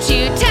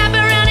to tap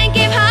around and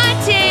give hot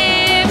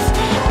tips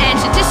and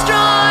to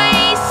destroy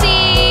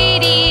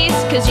CDs,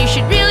 'cause you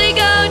should really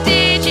go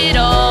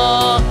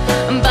digital.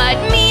 But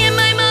me and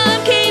my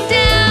mom came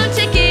down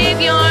to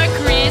give your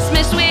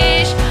Christmas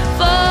wish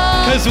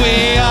full. 'Cause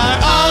we are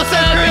also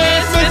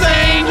Christmas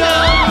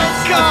angels.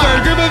 A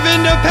third group of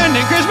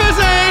independent Christmas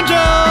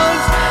angels.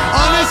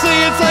 Honestly,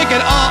 it's like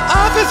an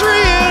all-office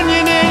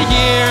reunion, and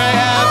here I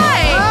have.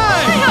 Hi,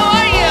 how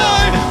are you?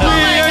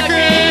 We are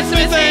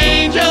Christmas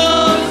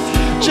angels.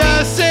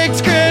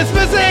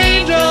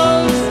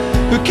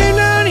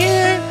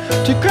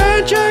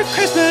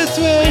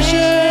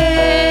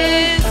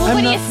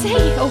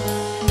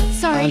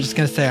 sorry. I'm just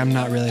going to say I'm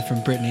not really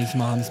from Brittany's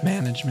mom's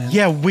management.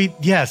 Yeah,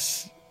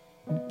 yes.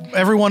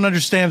 Everyone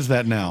understands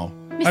that now.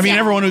 I mean,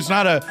 everyone who's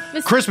not a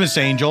Christmas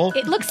angel.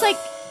 It looks like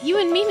you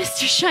and me,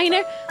 Mr.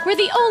 Shiner, we're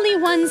the only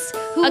ones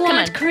who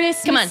want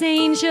Christmas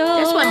angels.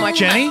 There's one more.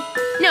 Jenny?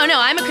 No,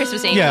 I'm a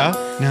Christmas angel. Yeah.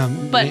 No,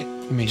 but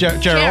me.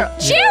 Gerald? Gerald?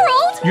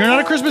 You're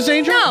not a Christmas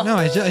angel? No.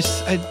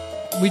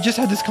 We just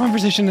had this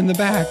conversation in the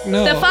back.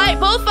 No.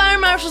 Both fire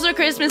marshals are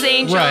Christmas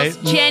angels. Right.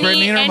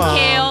 Jenny and mom.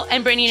 Kale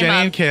and Brittany and her mom.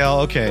 Jenny and Kale,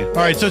 okay. All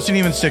right, so it's an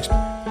even 6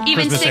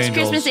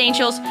 Christmas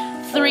angels.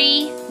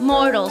 3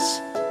 mortals.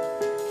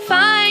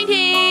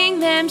 Finding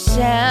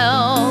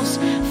themselves.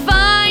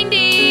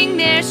 Finding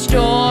their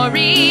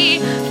story.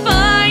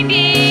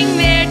 Finding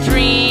their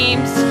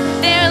dreams.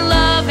 Their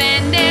love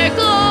and their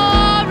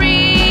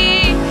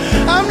glory.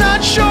 I'm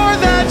not sure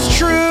that's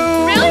true.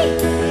 Really?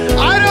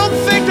 I don't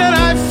think that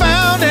I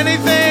found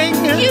anything.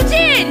 You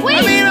did. Wait.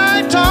 I mean,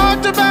 I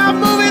talked about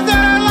movies that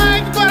I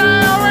liked, but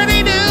I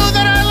already knew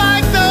that I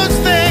liked those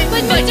things.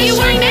 But you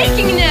weren't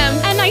making them.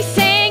 And I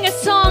sang a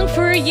song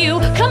for you.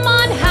 Come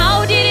on,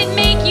 how did it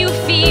make you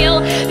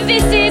feel?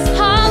 This is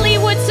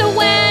Hollywood, so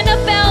when a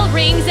bell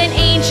rings, an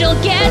angel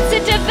gets a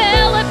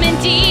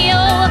development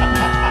deal.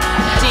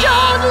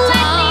 Don't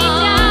let me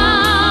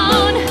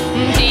down.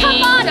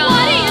 Come on,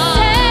 what do you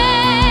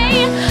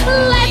say?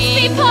 Let's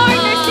be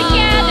partners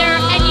together,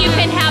 and you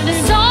can have the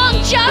song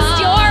just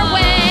your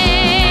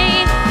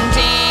way.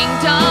 Ding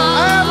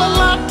dong. I have a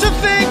lot to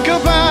think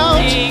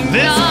about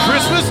this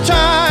Christmas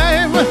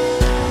time.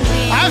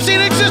 I've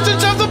seen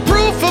existence of the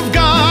proof of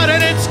God,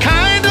 and it's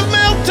kind of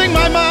melting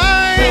my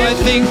mind. So I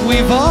think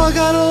we've all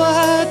got a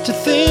lot to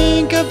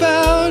think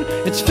about.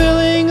 It's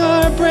filling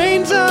our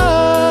brains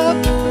up.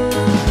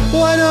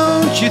 Why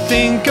don't you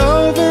think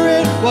over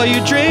it while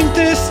you drink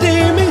this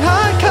steaming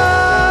hot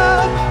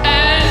cup?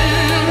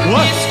 And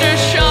What? Mr.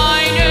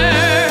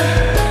 Shiner,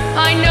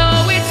 I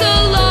know it's a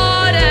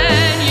lot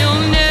and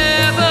you'll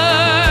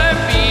never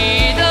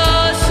be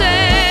the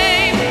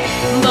same.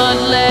 But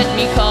let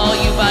me call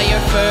you by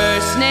your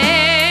first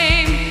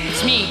name.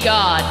 It's me,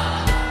 God,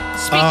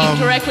 speaking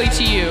directly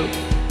to you.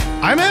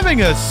 I'm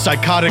having a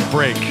psychotic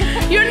break.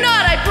 You're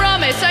not, I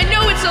promise. I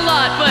know it's a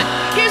lot, but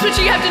here's what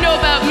you have to know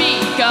about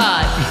me,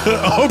 God.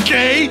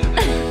 Okay.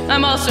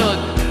 I'm also a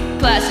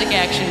classic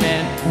action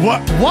man.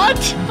 What?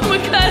 I'm a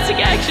classic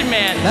action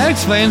man. That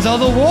explains all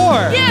the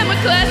war. Yeah, I'm a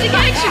classic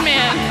action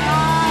man.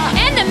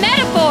 And the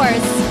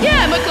metaphors.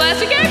 Yeah, I'm a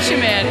classic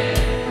action man.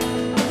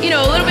 You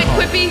know, a little bit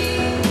quippy,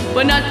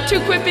 but not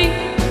too quippy,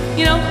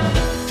 you know?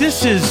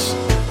 This is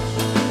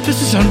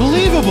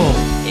unbelievable.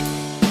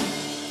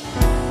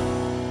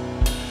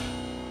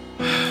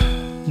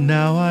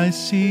 Now I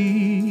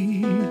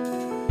see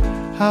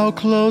how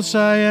close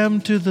I am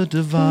to the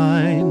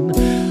divine.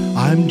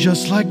 I'm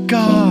just like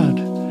God.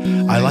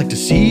 I like to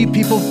see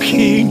people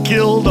being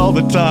killed all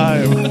the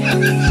time.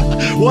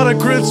 What a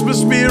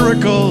Christmas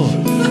miracle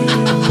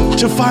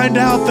to find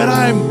out that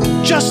I'm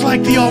just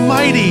like the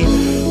Almighty.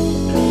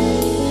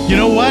 You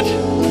know what?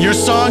 Your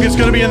song is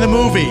going to be in the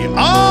movie.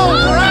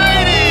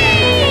 Alrighty!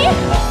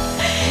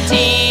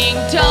 Ding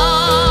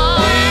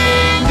dong.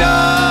 Ding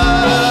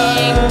dong.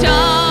 Ding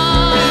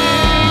dong.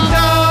 Ding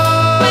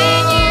dong.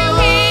 When you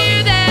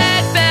hear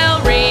that bell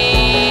ring.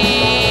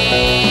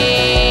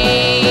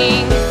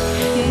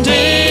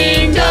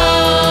 Ding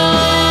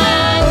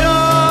dong.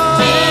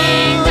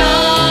 Ding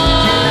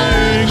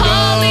dong.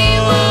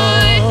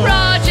 Hollywood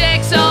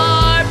projects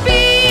are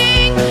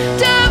being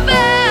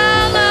developing.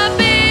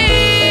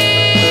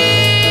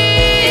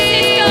 This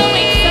is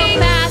going so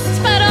fast,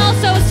 but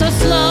also so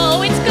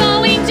slow. It's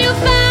going too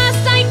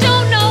fast. I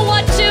don't know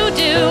what to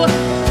do.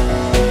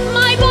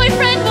 My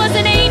boyfriend was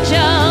an angel.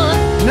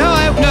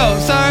 No,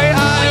 sorry,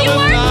 I you was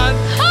weren't? not.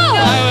 Oh.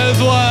 I was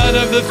one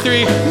of the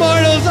 3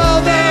 mortals,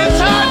 although it's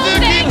hard to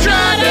keep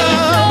track I'm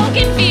of. so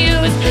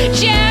confused.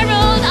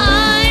 Gerald,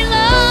 I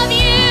love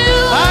you.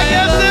 I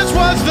guess this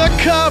was the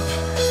cup.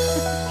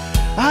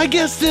 I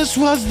guess this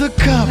was the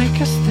cup. I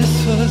guess this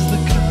was the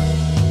cup.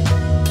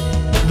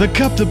 The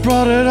cup that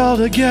brought it all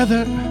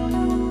together.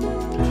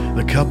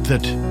 The cup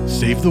that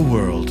saved the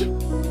world.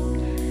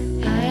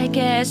 I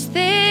guess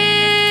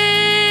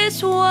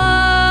this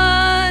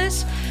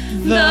was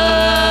the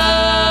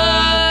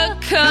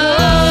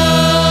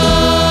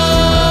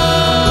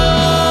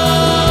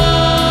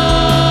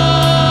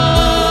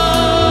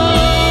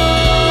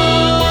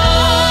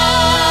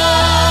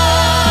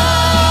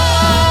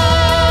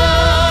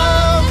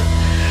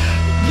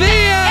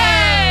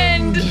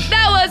end.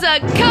 That was A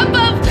Cup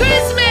of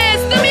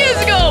Christmas, the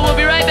musical. We'll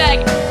be right back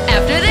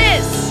after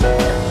this.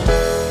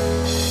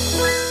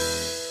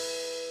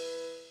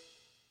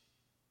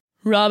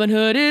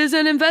 Robinhood is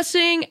an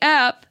investing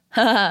app.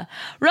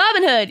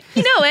 Robinhood,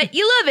 you know it,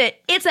 you love it.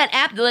 It's that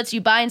app that lets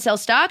you buy and sell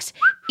stocks,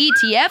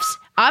 ETFs,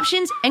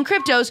 options, and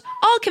cryptos,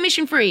 all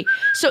commission free.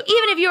 So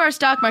even if you are a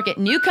stock market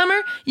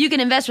newcomer, you can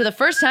invest for the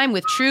first time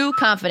with true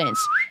confidence.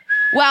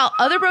 While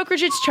other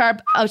brokerages charge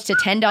up to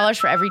 $10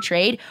 for every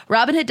trade,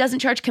 Robinhood doesn't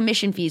charge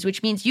commission fees,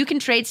 which means you can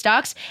trade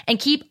stocks and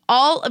keep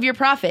all of your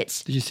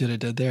profits. Did you see what I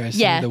did there? I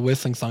sang the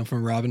whistling song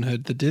from Robin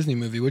Hood, the Disney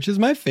movie, which is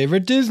my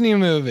favorite Disney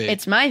movie.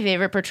 It's my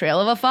favorite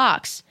portrayal of a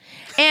fox.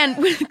 And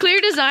with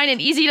clear design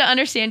and easy to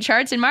understand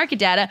charts and market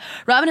data,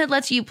 Robinhood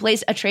lets you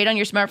place a trade on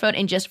your smartphone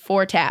in just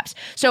 4 taps.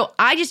 So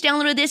I just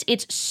downloaded this.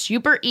 It's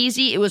super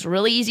easy. It was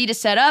really easy to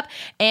set up.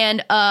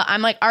 And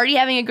I'm like already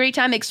having a great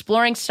time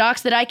exploring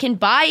stocks that I can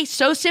buy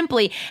so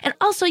simply. And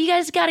also, you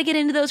guys got to get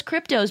into those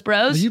cryptos,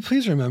 bros. Will you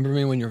please remember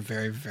me when you're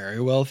very, very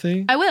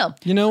wealthy? I will.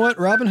 You know what?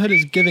 Robinhood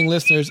is giving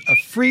listeners a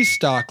free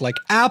stock like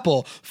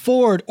Apple,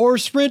 Ford, or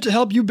Sprint to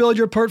help you build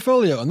your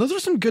portfolio. And those are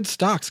some good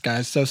stocks,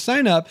 guys. So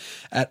sign up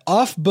at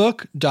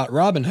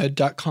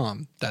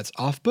offbook.robinhood.com. That's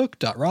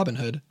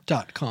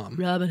offbook.robinhood.com.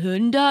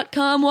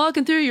 Robinhood.com,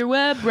 walking through your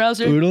web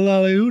browser.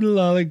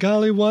 Oodalolly,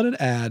 golly, what an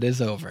ad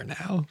is over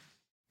now.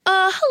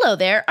 Hello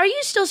there. Are you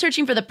still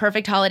searching for the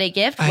perfect holiday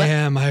gift? I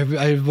am.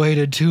 I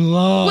waited too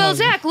long. Well,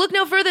 Zach, look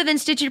no further than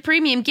Stitcher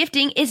Premium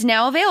Gifting is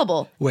now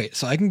available. Wait,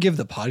 so I can give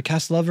the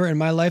podcast lover in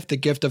my life the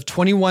gift of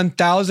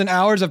 21,000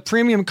 hours of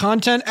premium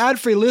content,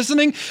 ad-free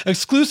listening,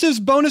 exclusives,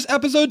 bonus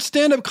episodes,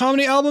 stand-up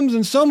comedy albums,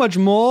 and so much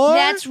more?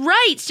 That's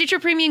right. Stitcher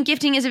Premium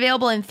Gifting is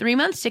available in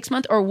 3-month,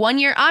 6-month, or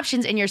 1-year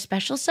options, and your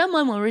special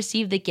someone will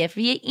receive the gift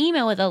via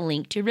email with a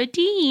link to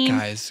redeem.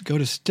 Guys, go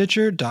to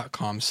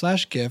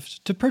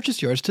Stitcher.com/gift to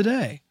purchase yours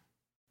today.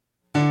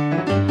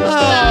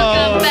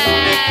 Welcome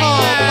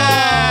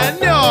back.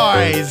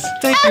 Noise.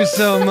 Thank you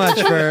so much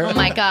for oh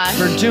my gosh.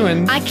 for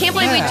doing I can't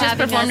believe we just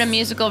Having performed us. a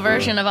musical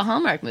version of a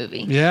Hallmark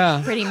movie.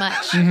 Yeah. Pretty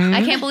much.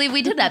 I can't believe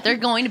we did that. They're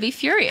going to be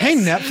furious. Hey,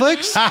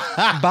 Netflix,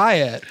 buy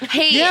it.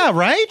 Hey, Yeah,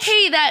 right?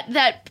 Hey,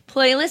 that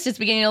playlist is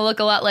beginning to look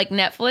a lot like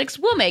Netflix.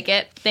 We'll make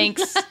it.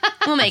 Thanks.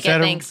 We'll make Is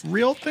that it. Thanks. a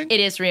real thing? It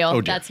is real. Oh,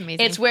 dear. That's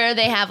amazing. It's where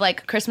they have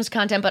like Christmas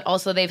content, but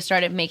also they've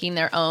started making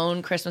their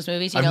own Christmas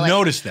movies. You I've know, like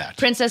noticed that.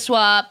 Princess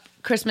Swap,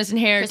 Christmas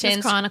Inheritance,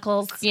 Christmas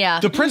Chronicles. Yeah.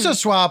 The Princess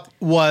Swap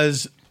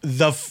was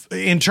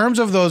in terms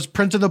of those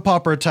Prince of the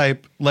Pauper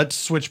type, let's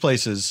switch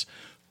places,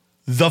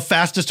 the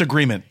fastest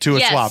agreement to a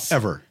Yes. swap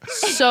ever.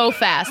 So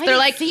fast. They're didn't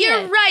like, see you're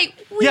it. right.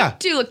 We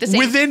do look the same.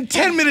 Within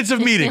 10 minutes of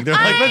meeting, they're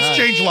like, let's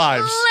change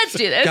lives. Let's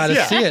do this.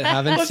 Gotta see it.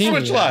 Haven't Let's seen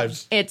switch it yet.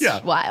 lives. It's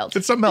wild.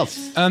 It's something else.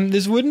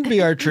 This wouldn't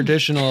be our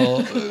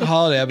traditional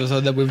holiday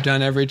episode that we've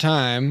done every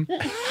time,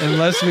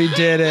 unless we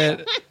did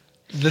it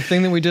the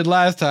thing that we did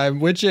last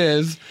time, which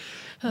is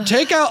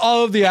take out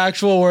all of the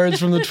actual words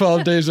from the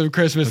 12 Days of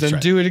Christmas and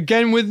do it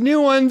again with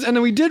new ones. And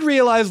then we did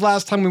realize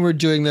last time we were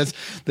doing this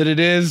that it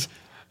is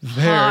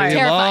very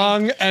Terrifying.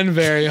 long and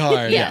very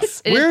hard.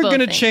 Yes, it is We're both going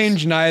to things.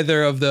 change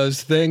neither of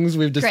those things.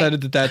 We've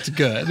decided that that's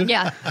good.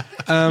 Yeah.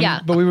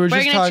 But we were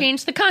just going to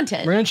change the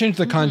content. We're going to change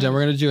the content.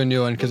 We're going to do a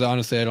new one because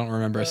honestly, I don't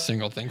remember a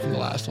single thing from the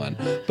last one.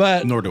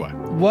 But Nor do I.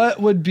 what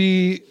would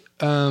be,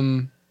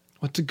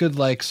 what's a good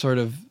like sort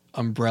of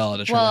umbrella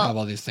to try to have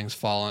all these things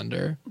fall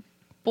under?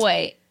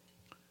 Boy,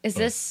 is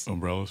this...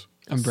 Umbrellas?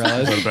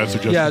 Umbrellas? Is that a bad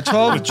suggestion? Yeah,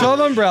 12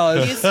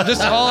 umbrellas.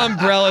 Just all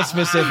umbrella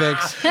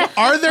specifics.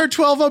 Are there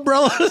 12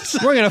 umbrellas?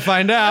 We're going to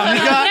find out.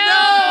 No.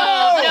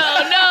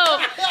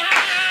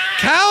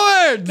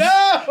 Cowards!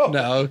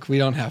 No, we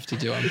don't have to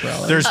do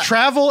umbrellas. There's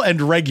travel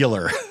and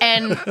regular.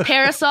 And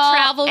parasol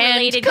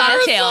Travel-related and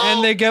cocktail.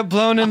 And they get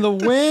blown in the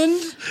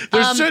wind.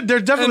 There's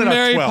definitely And not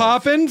Mary 12.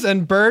 Poppins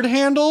and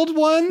bird-handled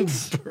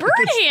ones. Bird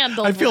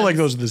handle. I feel like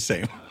those are the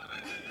same.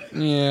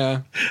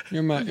 Yeah,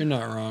 you're not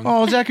wrong.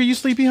 Oh, Zach, are you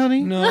sleepy,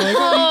 honey? No, He's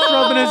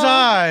rubbing his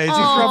eyes. He's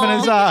rubbing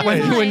his eyes.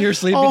 when you're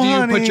sleepy, Oh, do you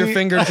honey. put your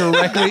finger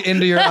directly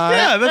into your eye?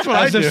 Yeah, that's what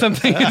I As do. if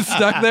something is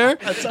stuck there.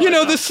 You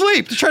know, the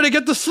sleep. To try to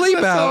get the sleep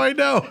That's how I out.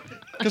 know.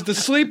 Because the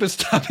sleep is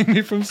stopping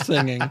me from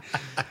singing.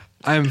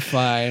 I'm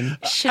fine.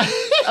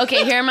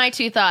 Okay, here are my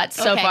 2 thoughts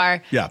so Okay.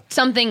 far. Yeah.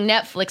 Something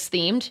Netflix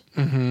themed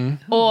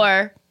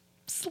or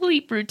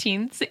sleep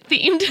routine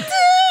themed.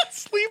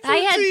 Sleep I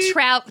had routine.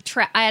 trout,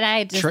 and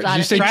I just Did thought you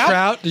of say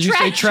trout? Did you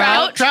say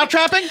trout? Trout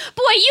trapping?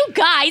 Boy, you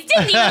guys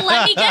didn't even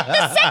let me get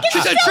the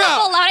second said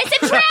syllable out. I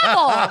said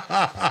travel.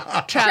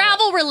 Travel.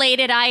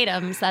 Travel-related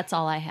items. That's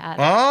all I had.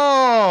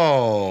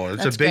 Oh,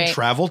 it's That's a big great.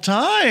 travel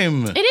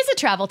time. It is a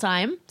travel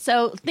time,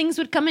 so things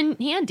would come in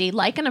handy,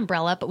 like an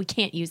umbrella, but we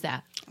can't use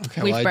that.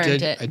 Okay, We've well,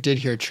 burned it. I did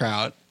hear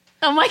trout.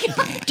 Oh my god!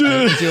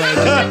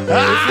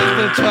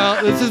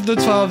 This is the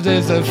 12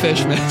 days of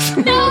Fishmas.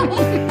 No!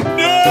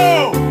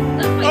 No!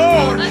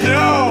 Oh,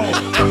 no!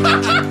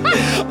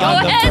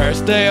 On the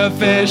first day of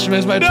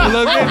Fishmas, my true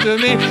love gave to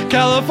me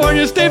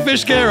California State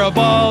Fish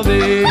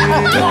Garibaldi.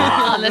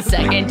 On the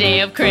second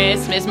day of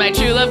Christmas, my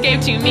true love gave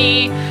to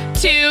me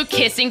 2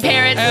 kissing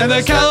parrots. And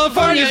the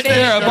California State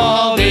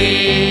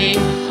Garibaldi.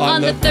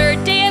 On the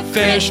third day of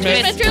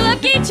Christmas, my true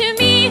love gave to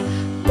me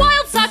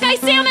wild sockeye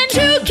salmon,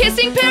 2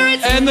 kissing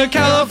parrots. And the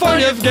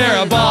California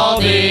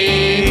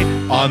Garibaldi.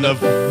 On the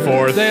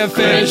fourth Day of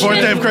Christmas. Fourth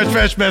day of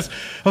Christmas.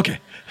 Okay.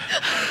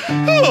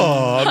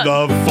 On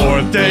the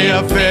fourth day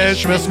of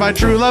Fishmas, my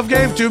true love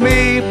gave to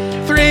me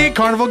 3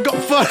 carnival Do it!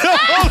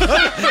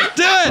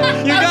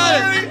 You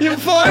got it! You're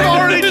I'm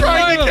already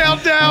trying to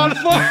count down.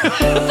 3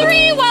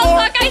 wild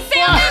sockeye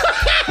salmon,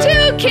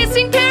 2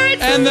 kissing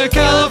parrots, and the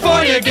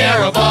California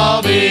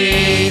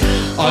Garibaldi.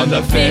 On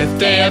the 5th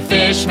day of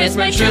Fishmas,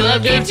 my true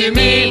love gave to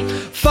me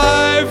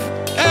 5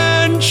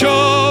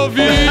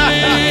 anchovies.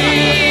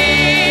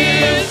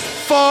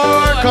 4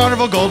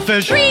 carnival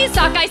goldfish, 3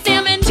 sockeye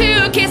salmon,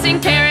 2 kissing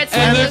parrots,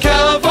 and the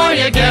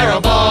California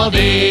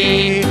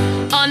Garibaldi.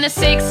 On the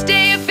 6th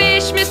day of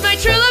Fishmas, my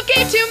true love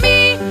gave to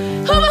me.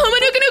 Huma huma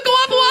nuka nuka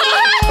wappa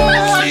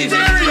wappa.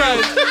 Jesus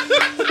Christ.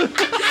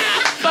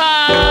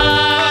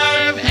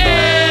 5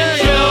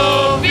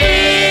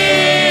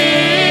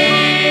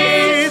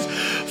 anchovies.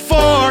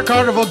 4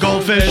 carnival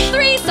goldfish,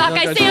 3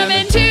 sockeye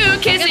salmon, 2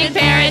 kissing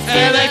parrots,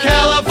 And the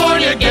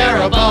California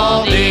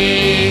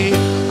Garibaldi.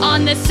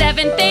 On the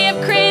 7th day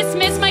of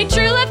Christmas, my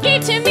true love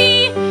gave to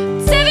me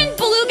 7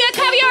 beluga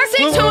caviar,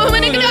 6 huma huma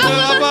nuka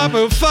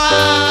nuka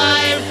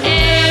 5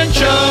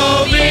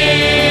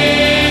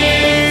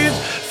 anchovies.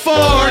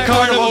 4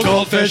 carnival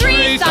goldfish,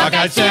 3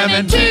 sockeye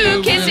salmon,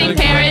 2 kissing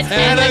parrots,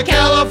 and the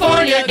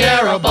California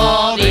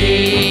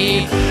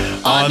Garibaldi.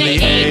 On the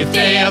 8th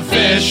day of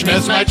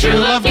Fishmas, my true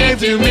love gave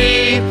to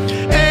me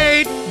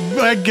 8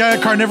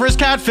 carnivorous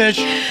catfish,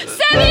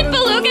 7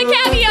 beluga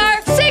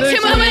caviar, 6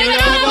 huma huma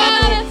nuka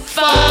nuka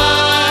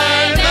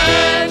 5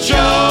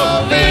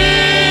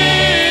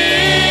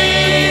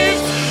 anchovies.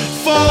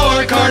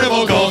 4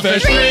 carnival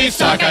goldfish, 3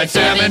 sockeye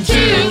salmon,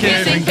 2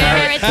 kissing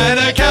parrots, and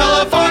a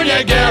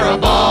California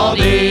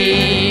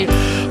Garibaldi.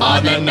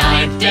 On the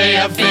 9th day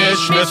of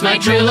Fishmas, my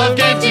true love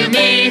gave to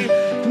me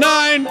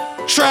 9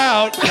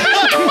 trout.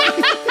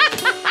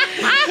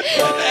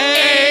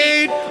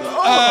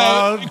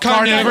 8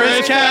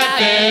 carnivorous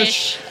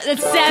catfish.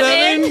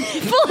 7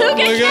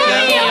 beluga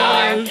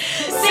caviar,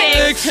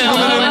 6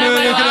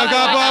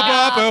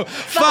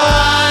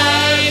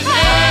 5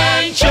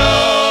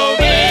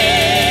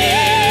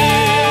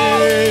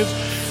 anchovies.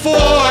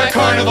 4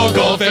 carnival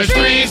goldfish,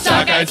 3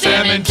 sockeye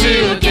salmon,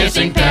 2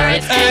 kissing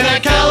parrots, and a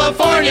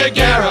California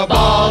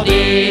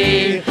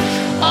Garibaldi.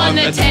 On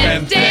the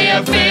 10th day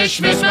of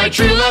Fishmas, my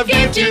true love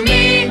gave to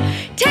me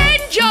 10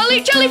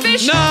 jolly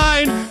jellyfish.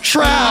 9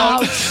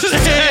 trout,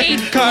 8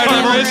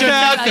 carnivorous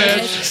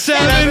catfish,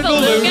 7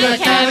 beluga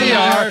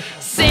caviar,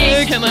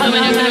 6 huma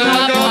huma nuka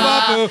nuka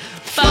wappa.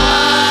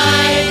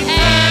 5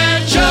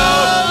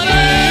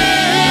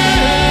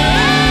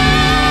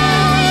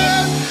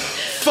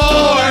 anchovies.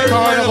 4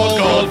 carnival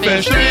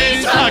goldfish,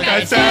 3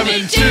 sockeye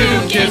salmon,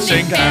 2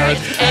 kissing parrots,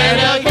 and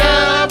a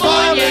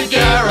California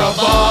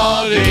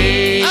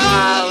Garibaldi.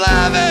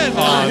 11.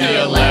 On the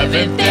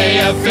 11th day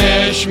of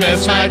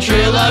Fishmas, my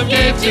true love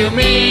gave to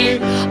me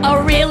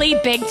a really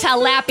big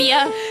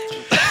tilapia,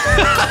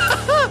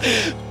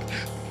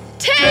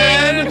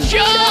 10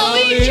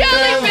 jolly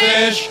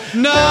jellyfish.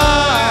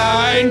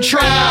 9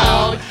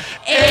 trout,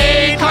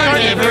 8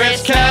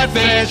 carnivorous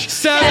catfish,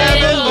 7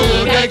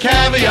 beluga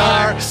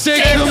caviar, 6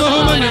 huma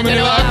huma nuka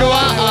nuka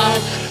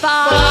 5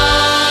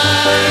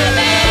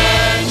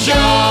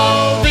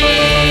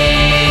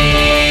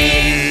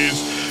 anchovies.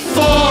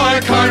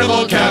 4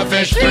 carnival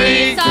catfish,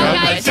 3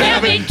 sockeye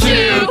salmon,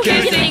 2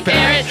 kissing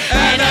parrots,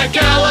 and a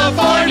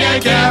California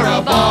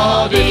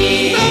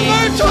Garibaldi.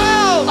 Number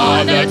 12.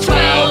 On the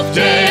 12th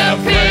day of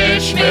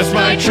Fishmas,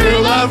 my true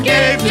love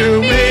gave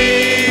to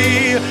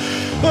me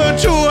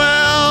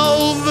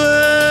 12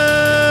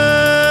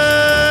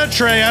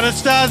 Trey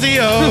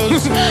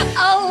Anastasios.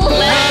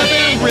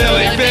 11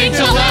 really big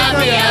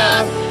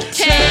tilapia,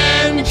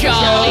 10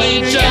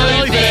 jolly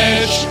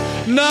jellyfish,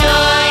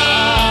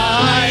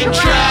 9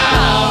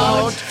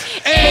 trout,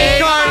 8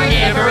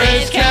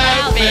 carnivorous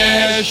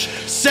catfish,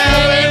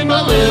 7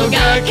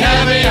 beluga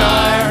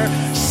caviar,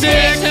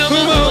 6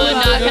 huma huma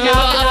nuka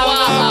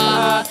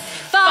nuka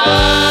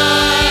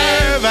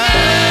 5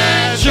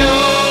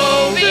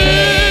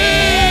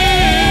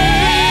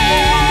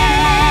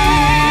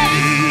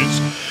 anchovies.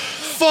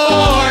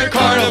 4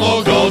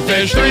 carnival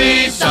goldfish,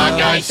 3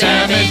 sockeye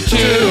salmon,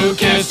 2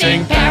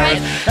 kissing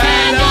parrots,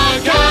 and a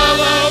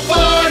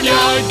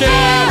California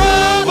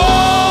Garibaldi.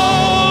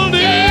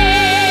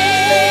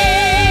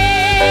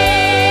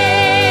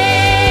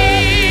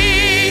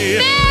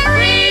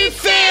 Merry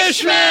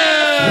Fishmas!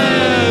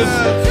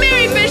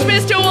 Merry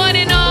Fishmas to one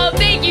and all.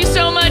 Thank you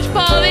so much,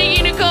 Paul. Thank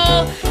you,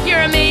 Nicole.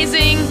 You're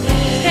amazing.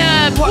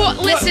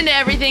 Listen to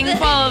everything.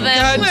 Follow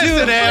them.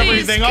 Listen to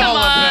everything, Come all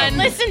of on. them.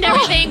 listen to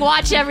everything,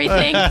 watch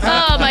everything.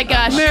 Oh my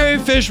gosh. Merry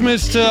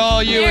Fishmas to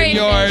all you Merry and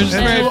yours. Fishmas.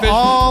 Merry And to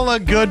all a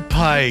good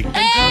pike. all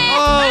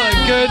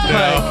a good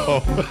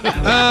pie.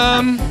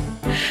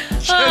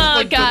 Oh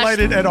Like gosh.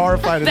 delighted and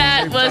horrified at the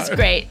That same was time.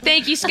 great.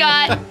 Thank you,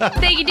 Scott.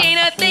 Thank you,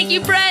 Dana. Thank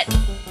you, Brett.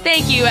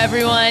 Thank you,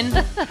 everyone.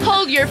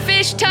 Hold your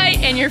fish tight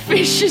and your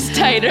fish is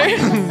tighter.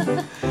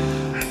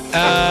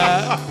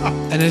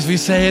 And as we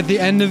say at the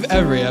end of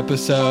every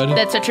episode,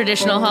 That's a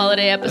traditional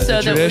holiday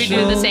episode that we do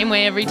traditional the same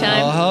way every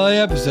time.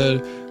 holiday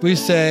episode, we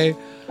say,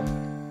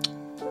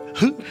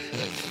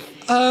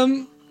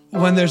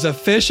 When there's a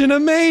fish in a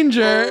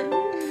manger.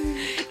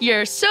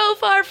 You're so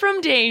far from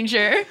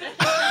danger.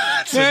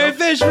 Merry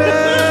Fishmas!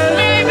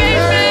 Merry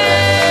Fishmas!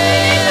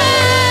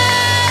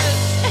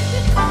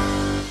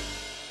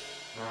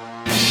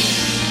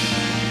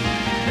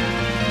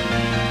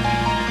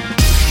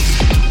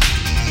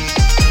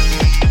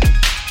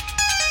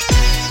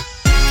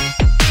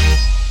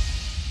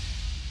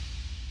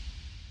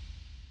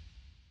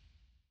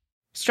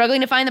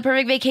 Struggling to find the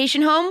perfect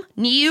vacation home?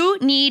 You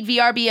need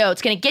VRBO.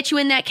 It's going to get you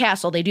in that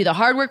castle. They do the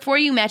hard work for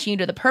you, matching you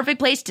to the perfect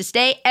place to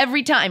stay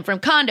every time. From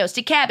condos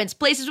to cabins,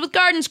 places with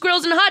gardens,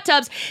 grills, and hot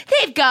tubs.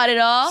 They've got it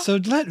all. So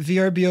let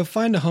VRBO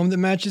find a home that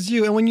matches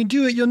you. And when you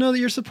do it, you'll know that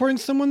you're supporting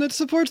someone that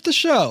supports the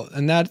show.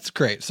 And that's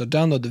great. So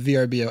download the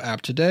VRBO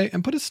app today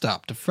and put a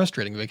stop to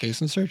frustrating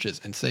vacation searches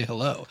and say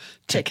hello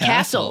to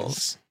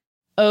castles.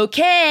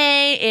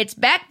 Okay, it's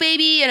back,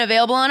 baby, and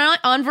available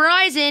on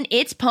Verizon.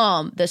 It's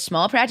Palm, the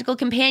small practical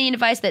companion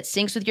device that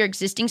syncs with your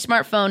existing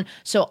smartphone,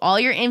 so all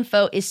your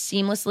info is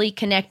seamlessly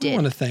connected. I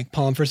want to thank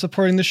Palm for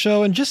supporting the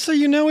show, and just so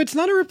you know, it's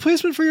not a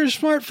replacement for your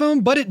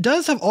smartphone, but it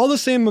does have all the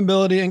same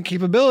mobility and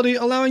capability,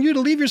 allowing you to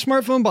leave your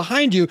smartphone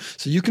behind you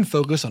so you can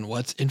focus on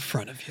what's in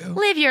front of you.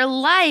 Live your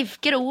life.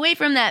 Get away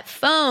from that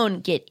phone.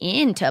 Get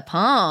into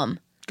Palm.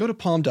 Go to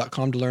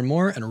palm.com to learn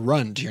more and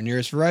run to your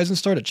nearest Verizon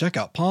store to check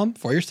out Palm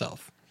for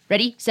yourself.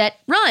 Ready, set,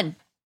 run!